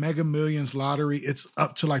whatever the Mega Millions lottery, it's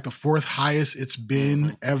up to like the fourth highest it's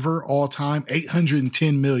been ever all time,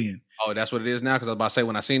 810 million. Oh, that's what it is now? Because I was about to say,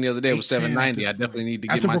 when I seen the other day, it was 790. I definitely need to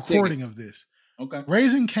get my ticket. At the recording of this. Okay.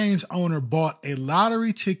 Raising Cane's owner bought a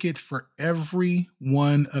lottery ticket for every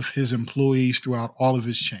one of his employees throughout all of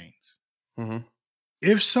his chains. Mm-hmm.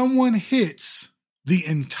 If someone hits the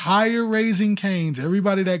entire Raising Cane's,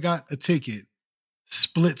 everybody that got a ticket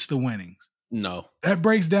splits the winnings. No. That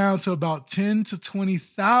breaks down to about 10 to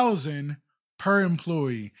 20,000 per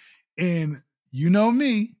employee. And you know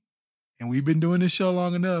me, and we've been doing this show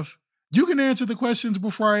long enough. You can answer the questions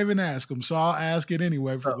before I even ask them. So I'll ask it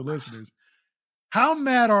anyway for the listeners. How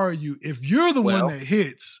mad are you if you're the one that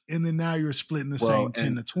hits and then now you're splitting the same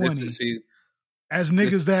 10 to 20 as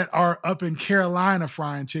niggas that are up in Carolina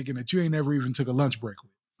frying chicken that you ain't never even took a lunch break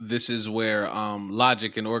with? This is where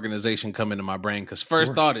logic and organization come into my brain, because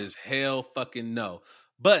first thought is hell fucking no.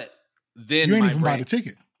 But then you ain't even buy the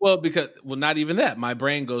ticket. Well, not even that. My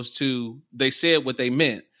brain goes to, they said what they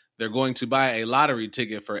meant. They're going to buy a lottery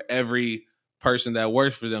ticket for every person that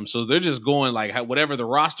works for them. So they're just going like whatever the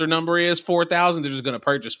roster number is, 4,000, they're just going to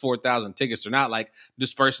purchase 4,000 tickets. They're not like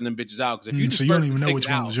dispersing them bitches out. Because if you so you don't even know which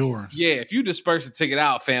one was yours. Yeah, if you disperse the ticket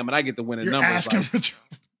out, fam, and I get the winning numbers. Asking for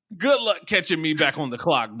good luck catching me back on the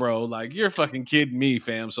clock, bro. Like, you're fucking kidding me,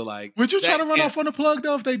 fam. So, like, would you try to run off on the plug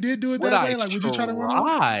though if they did do it that way? Like, would you try to run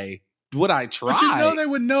off? Would I try? But you know they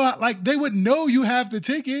would know. Like, they would know you have the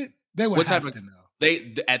ticket. They would have to know.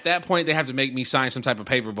 At that point, they have to make me sign some type of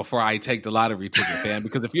paper before I take the lottery ticket, fam.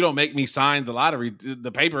 Because if you don't make me sign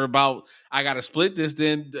the paper about I got to split this,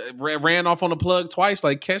 then ran off on the plug twice.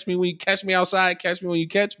 Like, catch me when you catch me outside, catch me when you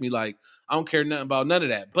catch me. Like, I don't care nothing about none of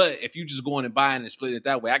that. But if you just go in and buy it and split it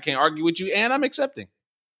that way, I can't argue with you, and I'm accepting.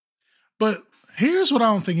 But here's what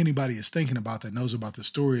I don't think anybody is thinking about that knows about the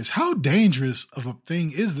story is how dangerous of a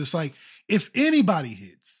thing is this? Like, if anybody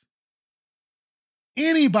hits,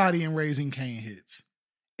 anybody in Raising Cane hits,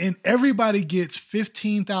 and everybody gets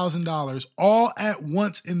 $15,000 all at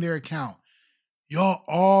once in their account, y'all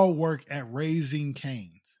all work at Raising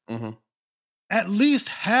Cane's. Mm-hmm. At least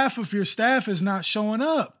half of your staff is not showing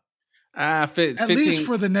up. At 15, least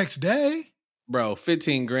for the next day. Bro,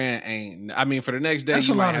 15 grand ain't. I mean, for the next day, that's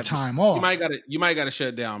a lot of time off. You might got to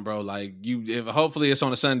shut down, bro. Like if hopefully it's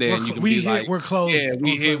on a Sunday and you can we're closed. Yeah,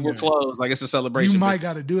 we're closed. Like it's a celebration. You might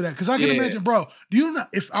got to do that because I can imagine, bro. Do you know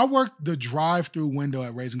if I worked the drive-through window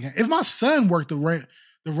at Raising Cane's? If my son worked the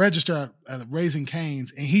register at Raising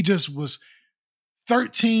Cane's and he just was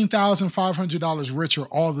 $13,500 richer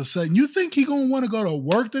all of a sudden, you think he gonna want to go to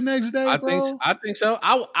work the next day, bro? I think so.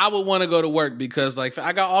 I would want to go to work because like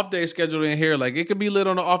I got off day scheduled in here. Like it could be lit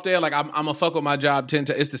on the off day. Like I'm gonna fuck with my job 10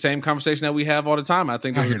 to. It's the same conversation that we have all the time. I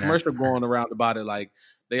think there's a commercial going around about it. Like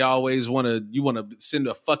they always want to send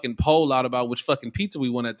a fucking poll out about which fucking pizza we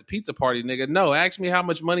want at the pizza party, nigga. No, ask me how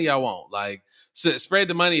much money I want. Like spread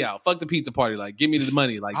the money out. Fuck the pizza party. Like give me the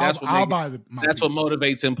money. Like that's what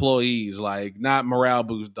motivates employees. Like not morale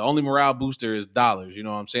boost. The only morale booster is dollars. You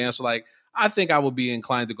know what I'm saying? So like I think I would be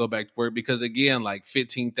inclined to go back to work because again, like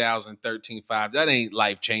 15,000, 13,500, that ain't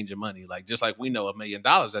life changing money. Like just like we know $1 million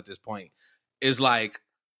at this point is like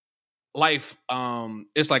life.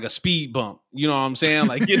 It's like a speed bump. You know what I'm saying?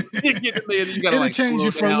 Like get the million, you gotta like change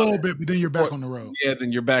you for a little bit, but then you're back on the road. Yeah,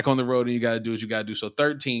 then you're back on the road and you gotta do what you gotta do. So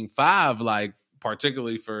 13.5, like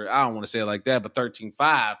particularly for I don't want to say it like that, but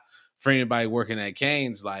 13.5 for anybody working at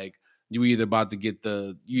Cane's, like you either about to get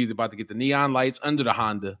the neon lights under the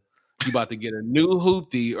Honda, you about to get a new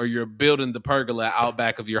hoopty, or you're building the pergola out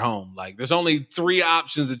back of your home. Like there's only 3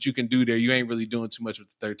 options that you can do there. You ain't really doing too much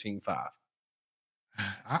with the 13.5.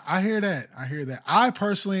 I hear that. I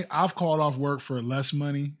personally, I've called off work for less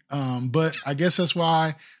money. But I guess that's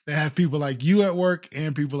why they have people like you at work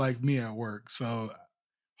and people like me at work. So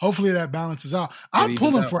hopefully that balances out. I'm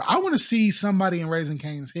pulling for it. I want to see somebody in Raising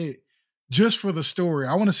Cane's hit just for the story.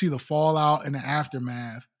 I want to see the fallout and the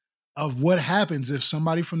aftermath of what happens if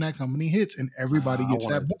somebody from that company hits and everybody gets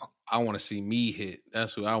that bump. I want to see me hit.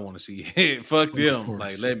 That's who I want to see hit. Fuck them.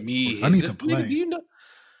 Like, let me hit. I need to play. You know,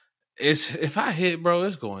 if I hit, bro,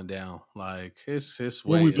 it's going down. Like, it's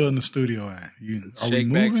where we building the studio at?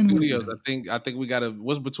 Shake Back Studios. I think we got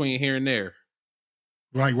what's between here and there?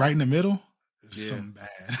 Like right in the middle? It's something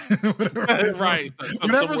bad. Right.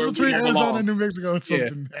 Whatever's between Arizona and New Mexico, it's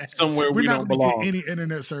something bad. Somewhere we don't belong. We're not going to get any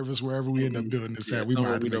internet service wherever we end up doing this at. We might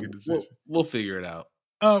have to make a decision. We'll figure it out.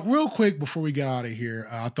 Real quick before we get out of here,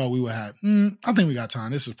 I thought we would have. I think we got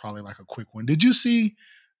time. This is probably like a quick one. Did you see?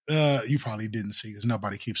 You probably didn't see because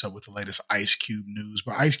nobody keeps up with the latest Ice Cube news.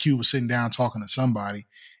 But Ice Cube was sitting down talking to somebody,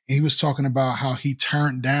 and he was talking about how he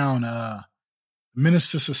turned down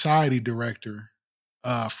Menace to Society director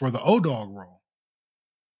for the O-Dog role.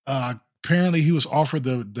 Apparently, he was offered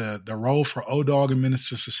the role for O-Dog and Menace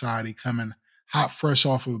to Society, coming hot fresh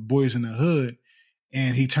off of Boys in the Hood.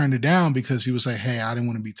 And he turned it down because he was like, hey, I didn't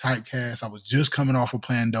want to be typecast. I was just coming off of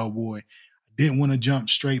playing Doughboy. I didn't want to jump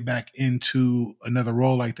straight back into another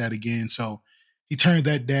role like that again. So he turned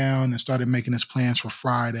that down and started making his plans for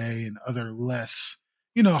Friday and other less,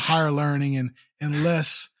 higher learning and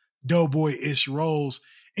less Doughboy-ish roles.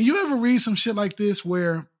 And you ever read some shit like this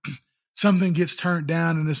where something gets turned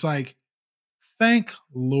down and it's like, thank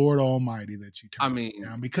Lord Almighty that you turned it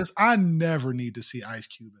down, because I never need to see Ice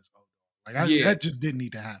Cube as that just didn't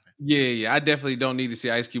need to happen. Yeah. I definitely don't need to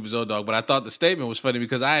see Ice Cube as O-Dog, but I thought the statement was funny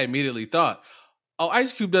because I immediately thought,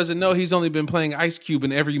 Ice Cube doesn't know he's only been playing Ice Cube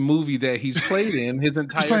in every movie that he's played in his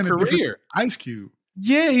entire career. Ice Cube.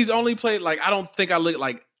 Yeah, he's only played, I don't think I look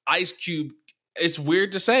like Ice Cube. It's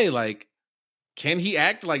weird to say, can he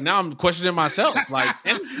act? Now I'm questioning myself. I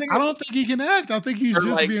don't think he can act. I think he's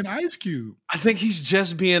just being Ice Cube. I think he's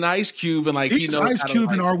just being Ice Cube, and he's Ice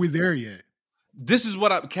Cube. And Are We There Yet? This is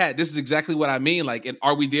this is exactly what I mean. And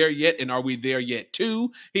Are We There Yet? And Are We There Yet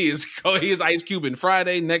too? He is Ice Cube in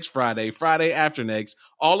Friday, next Friday, Friday after next,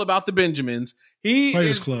 All About the Benjamins. He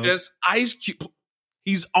Players is Club. Just Ice Cube.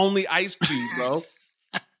 He's only Ice Cube, bro.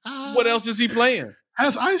 What else is he playing?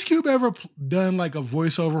 Has Ice Cube ever done a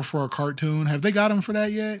voiceover for a cartoon? Have they got him for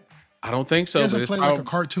that yet? I don't think so. He hasn't played a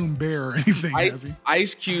cartoon bear or anything, has he?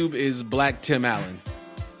 Ice Cube is Black Tim Allen.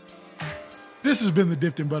 This has been the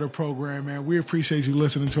Dipped in Butter program, man. We appreciate you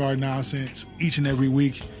listening to our nonsense each and every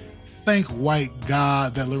week. Thank white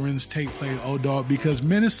God that Lorenz Tate played O-Dog, because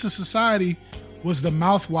Menace to Society was the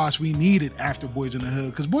mouthwash we needed after Boys in the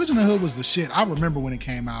Hood, because Boys in the Hood was the shit. I remember when it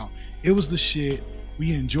came out. It was the shit.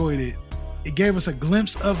 We enjoyed it. It gave us a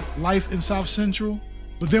glimpse of life in South Central.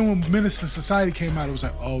 But then when Menace to Society came out, it was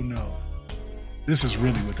like, oh no, this is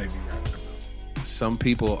really what they be rapping about. Some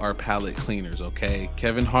people are palate cleaners, okay?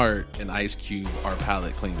 Kevin Hart and Ice Cube are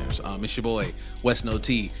palate cleaners. It's your boy, West No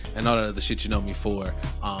T, and all that other shit you know me for.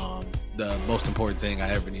 The most important thing I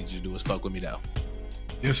ever need you to do is fuck with me, though.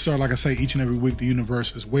 Yes, sir. Like I say, each and every week, the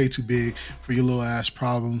universe is way too big for your little ass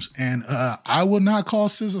problems. And I will not call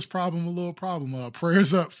SZA's problem a little problem.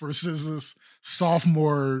 Prayers up for SZA's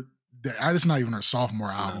sophomore. It's not even her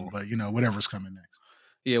sophomore album, but whatever's coming next.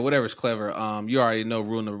 Yeah, whatever's clever. You already know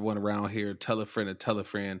rule number one around here: tell a friend to tell a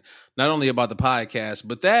friend. Not only about the podcast,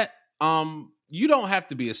 but that you don't have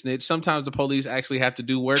to be a snitch. Sometimes the police actually have to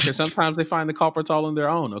do work, and sometimes they find the culprits all on their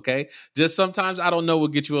own. Okay, just sometimes I don't know will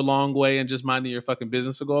get you a long way, and just minding your fucking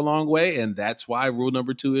business will go a long way, and that's why rule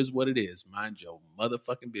number 2 is what it is: mind your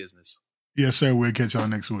motherfucking business. Yes, sir. We'll catch y'all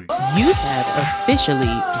next week. You have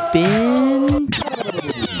officially been.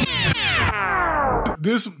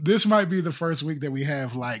 This might be the first week that we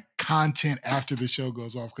have content after the show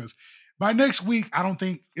goes off, because by next week, I don't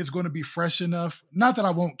think it's going to be fresh enough. Not that I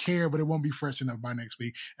won't care, but it won't be fresh enough by next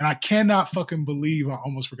week. And I cannot fucking believe I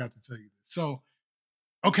almost forgot to tell you this. So,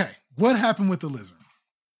 okay, what happened with the lizard?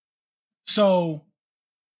 So,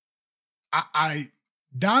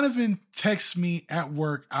 Donovan texts me at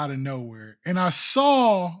work out of nowhere, and I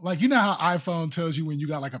saw, you know how iPhone tells you when you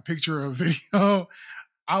got a picture or a video?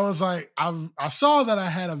 I was like, I saw that I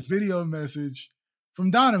had a video message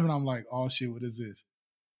from Donovan. I'm like, oh shit, what is this?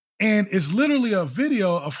 And it's literally a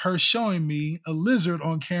video of her showing me a lizard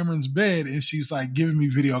on Cameron's bed. And she's giving me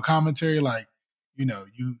video commentary.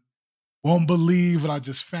 You won't believe what I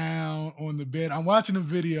just found on the bed. I'm watching the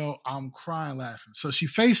video. I'm crying, laughing. So she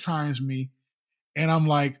FaceTimes me and I'm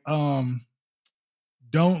like, don't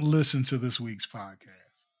listen to this week's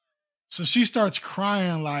podcast. So she starts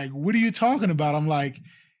crying what are you talking about? I'm like,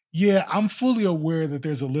 yeah, I'm fully aware that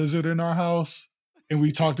there's a lizard in our house. and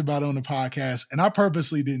we talked about it on the podcast. And I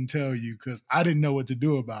purposely didn't tell you because I didn't know what to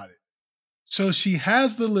do about it. So she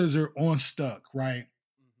has the lizard on stuck, right?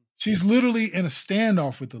 She's literally in a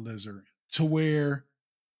standoff with the lizard to where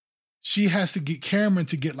she has to get Cameron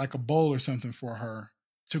to get like a bowl or something for her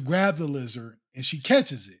to grab the lizard, and she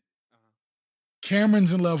catches it.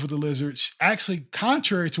 Cameron's in love with the lizard. Actually,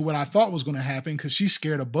 contrary to what I thought was going to happen, because she's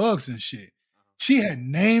scared of bugs and shit. She had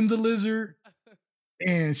named the lizard,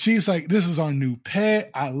 and she's like, this is our new pet.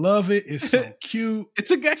 I love it. It's so cute. It's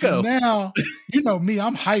a gecko. So now, you know me,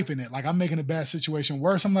 I'm hyping it. Like, I'm making a bad situation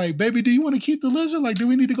worse. I'm like, baby, do you want to keep the lizard? Like, do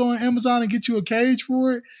we need to go on Amazon and get you a cage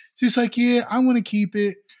for it? She's like, yeah, I want to keep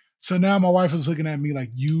it. So now my wife is looking at me like,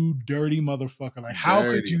 you dirty motherfucker. Like, how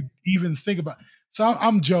could you even think about it? So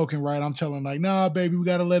I'm joking, right? I'm telling like, nah, baby, we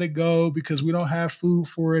got to let it go because we don't have food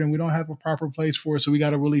for it and we don't have a proper place for it. So we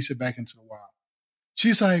got to release it back into the wild.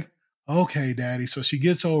 She's like, okay, daddy. So she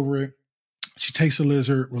gets over it. She takes the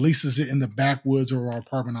lizard, releases it in the backwoods of our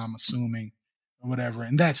apartment, I'm assuming, or whatever.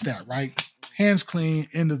 And that's that, right? Hands clean,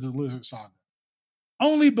 end of the lizard saga.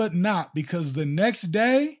 Only but not, because the next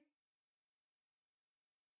day,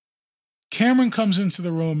 Cameron comes into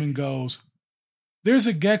the room and goes, there's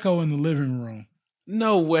a gecko in the living room.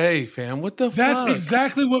 No way, fam. What the fuck? That's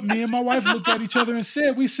exactly what me and my wife looked at each other and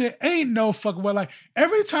said. We said, ain't no fucking way. Like,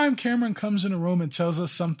 every time Cameron comes in the room and tells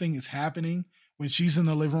us something is happening when she's in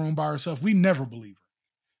the living room by herself, we never believe her.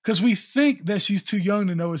 Because we think that she's too young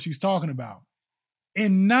to know what she's talking about.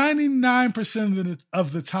 And 99%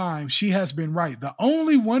 of the time, she has been right. The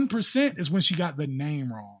only 1% is when she got the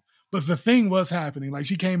name wrong. But the thing was happening. Like,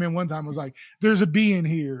 she came in one time and was like, there's a bee in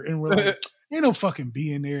here. And we're like, ain't no fucking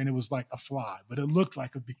bee in there. And it was like a fly, but it looked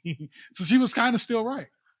like a bee. So she was kind of still right.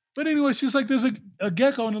 But anyway, she's like, there's a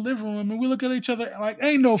gecko in the living room. And we look at each other like,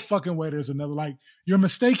 ain't no fucking way there's another. Like, you're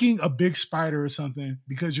mistaking a big spider or something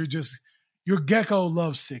because your gecko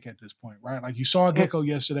lovesick at this point, right? Like, you saw a gecko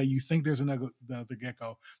yesterday. You think there's another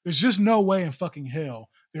gecko. There's just no way in fucking hell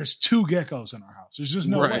there's 2 geckos in our house. There's just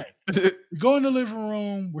no way. We go in the living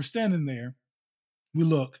room. We're standing there. We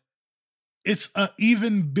look. It's an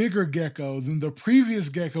even bigger gecko than the previous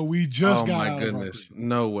gecko we just got out of. Oh my goodness.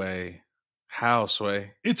 No way. How,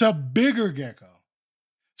 Sway? It's a bigger gecko.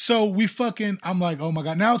 So I'm like, oh my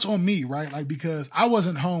God. Now it's on me, right? Like, because I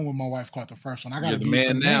wasn't home when my wife caught the first one. I got to be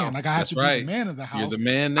the man. Like, I have to be the man of the house. You're the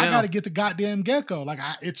man now. I got to get the goddamn gecko. Like,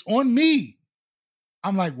 it's on me.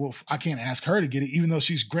 I'm like, well, I can't ask her to get it, even though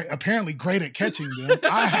she's apparently great at catching them.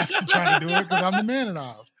 I have to try to do it because I'm the man of the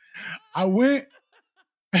house. I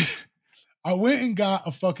went and got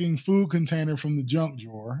a fucking food container from the junk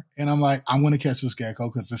drawer, and I'm like, I'm going to catch this gecko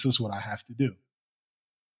because this is what I have to do.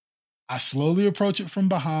 I slowly approach it from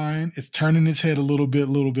behind. It's turning its head a little bit.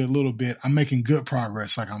 I'm making good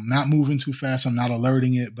progress. Like, I'm not moving too fast. I'm not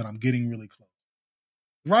alerting it, but I'm getting really close.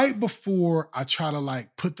 Right before I try to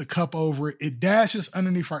like put the cup over it, it dashes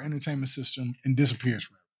underneath our entertainment system and disappears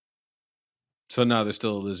forever. So now there's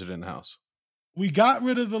still a lizard in the house. We got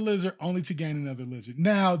rid of the lizard only to gain another lizard.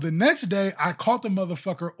 Now, the next day, I caught the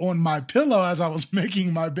motherfucker on my pillow as I was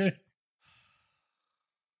making my bed.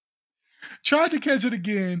 Tried to catch it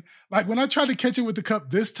again. Like, when I tried to catch it with the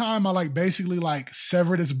cup this time, I like basically like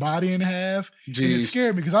severed its body in half. Jeez. And it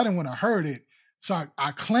scared me because I didn't want to hurt it. So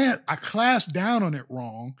I clasped down on it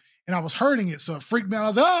wrong, and I was hurting it. So it freaked me out. I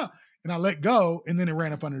was like, ah! And I let go, and then it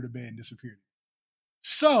ran up under the bed and disappeared.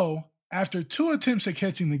 So after 2 attempts at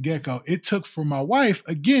catching the gecko, it took for my wife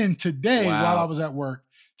again today while I was at work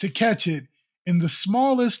to catch it in the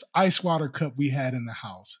smallest ice water cup we had in the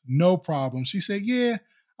house. No problem. She said, yeah,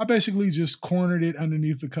 I basically just cornered it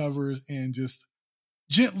underneath the covers and just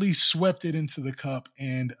gently swept it into the cup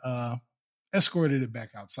and escorted it back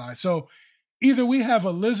outside. So either we have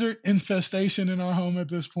a lizard infestation in our home at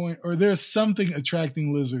this point, or there's something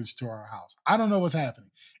attracting lizards to our house. I don't know what's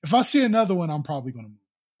happening. If I see another one, I'm probably going to move.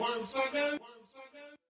 1 second.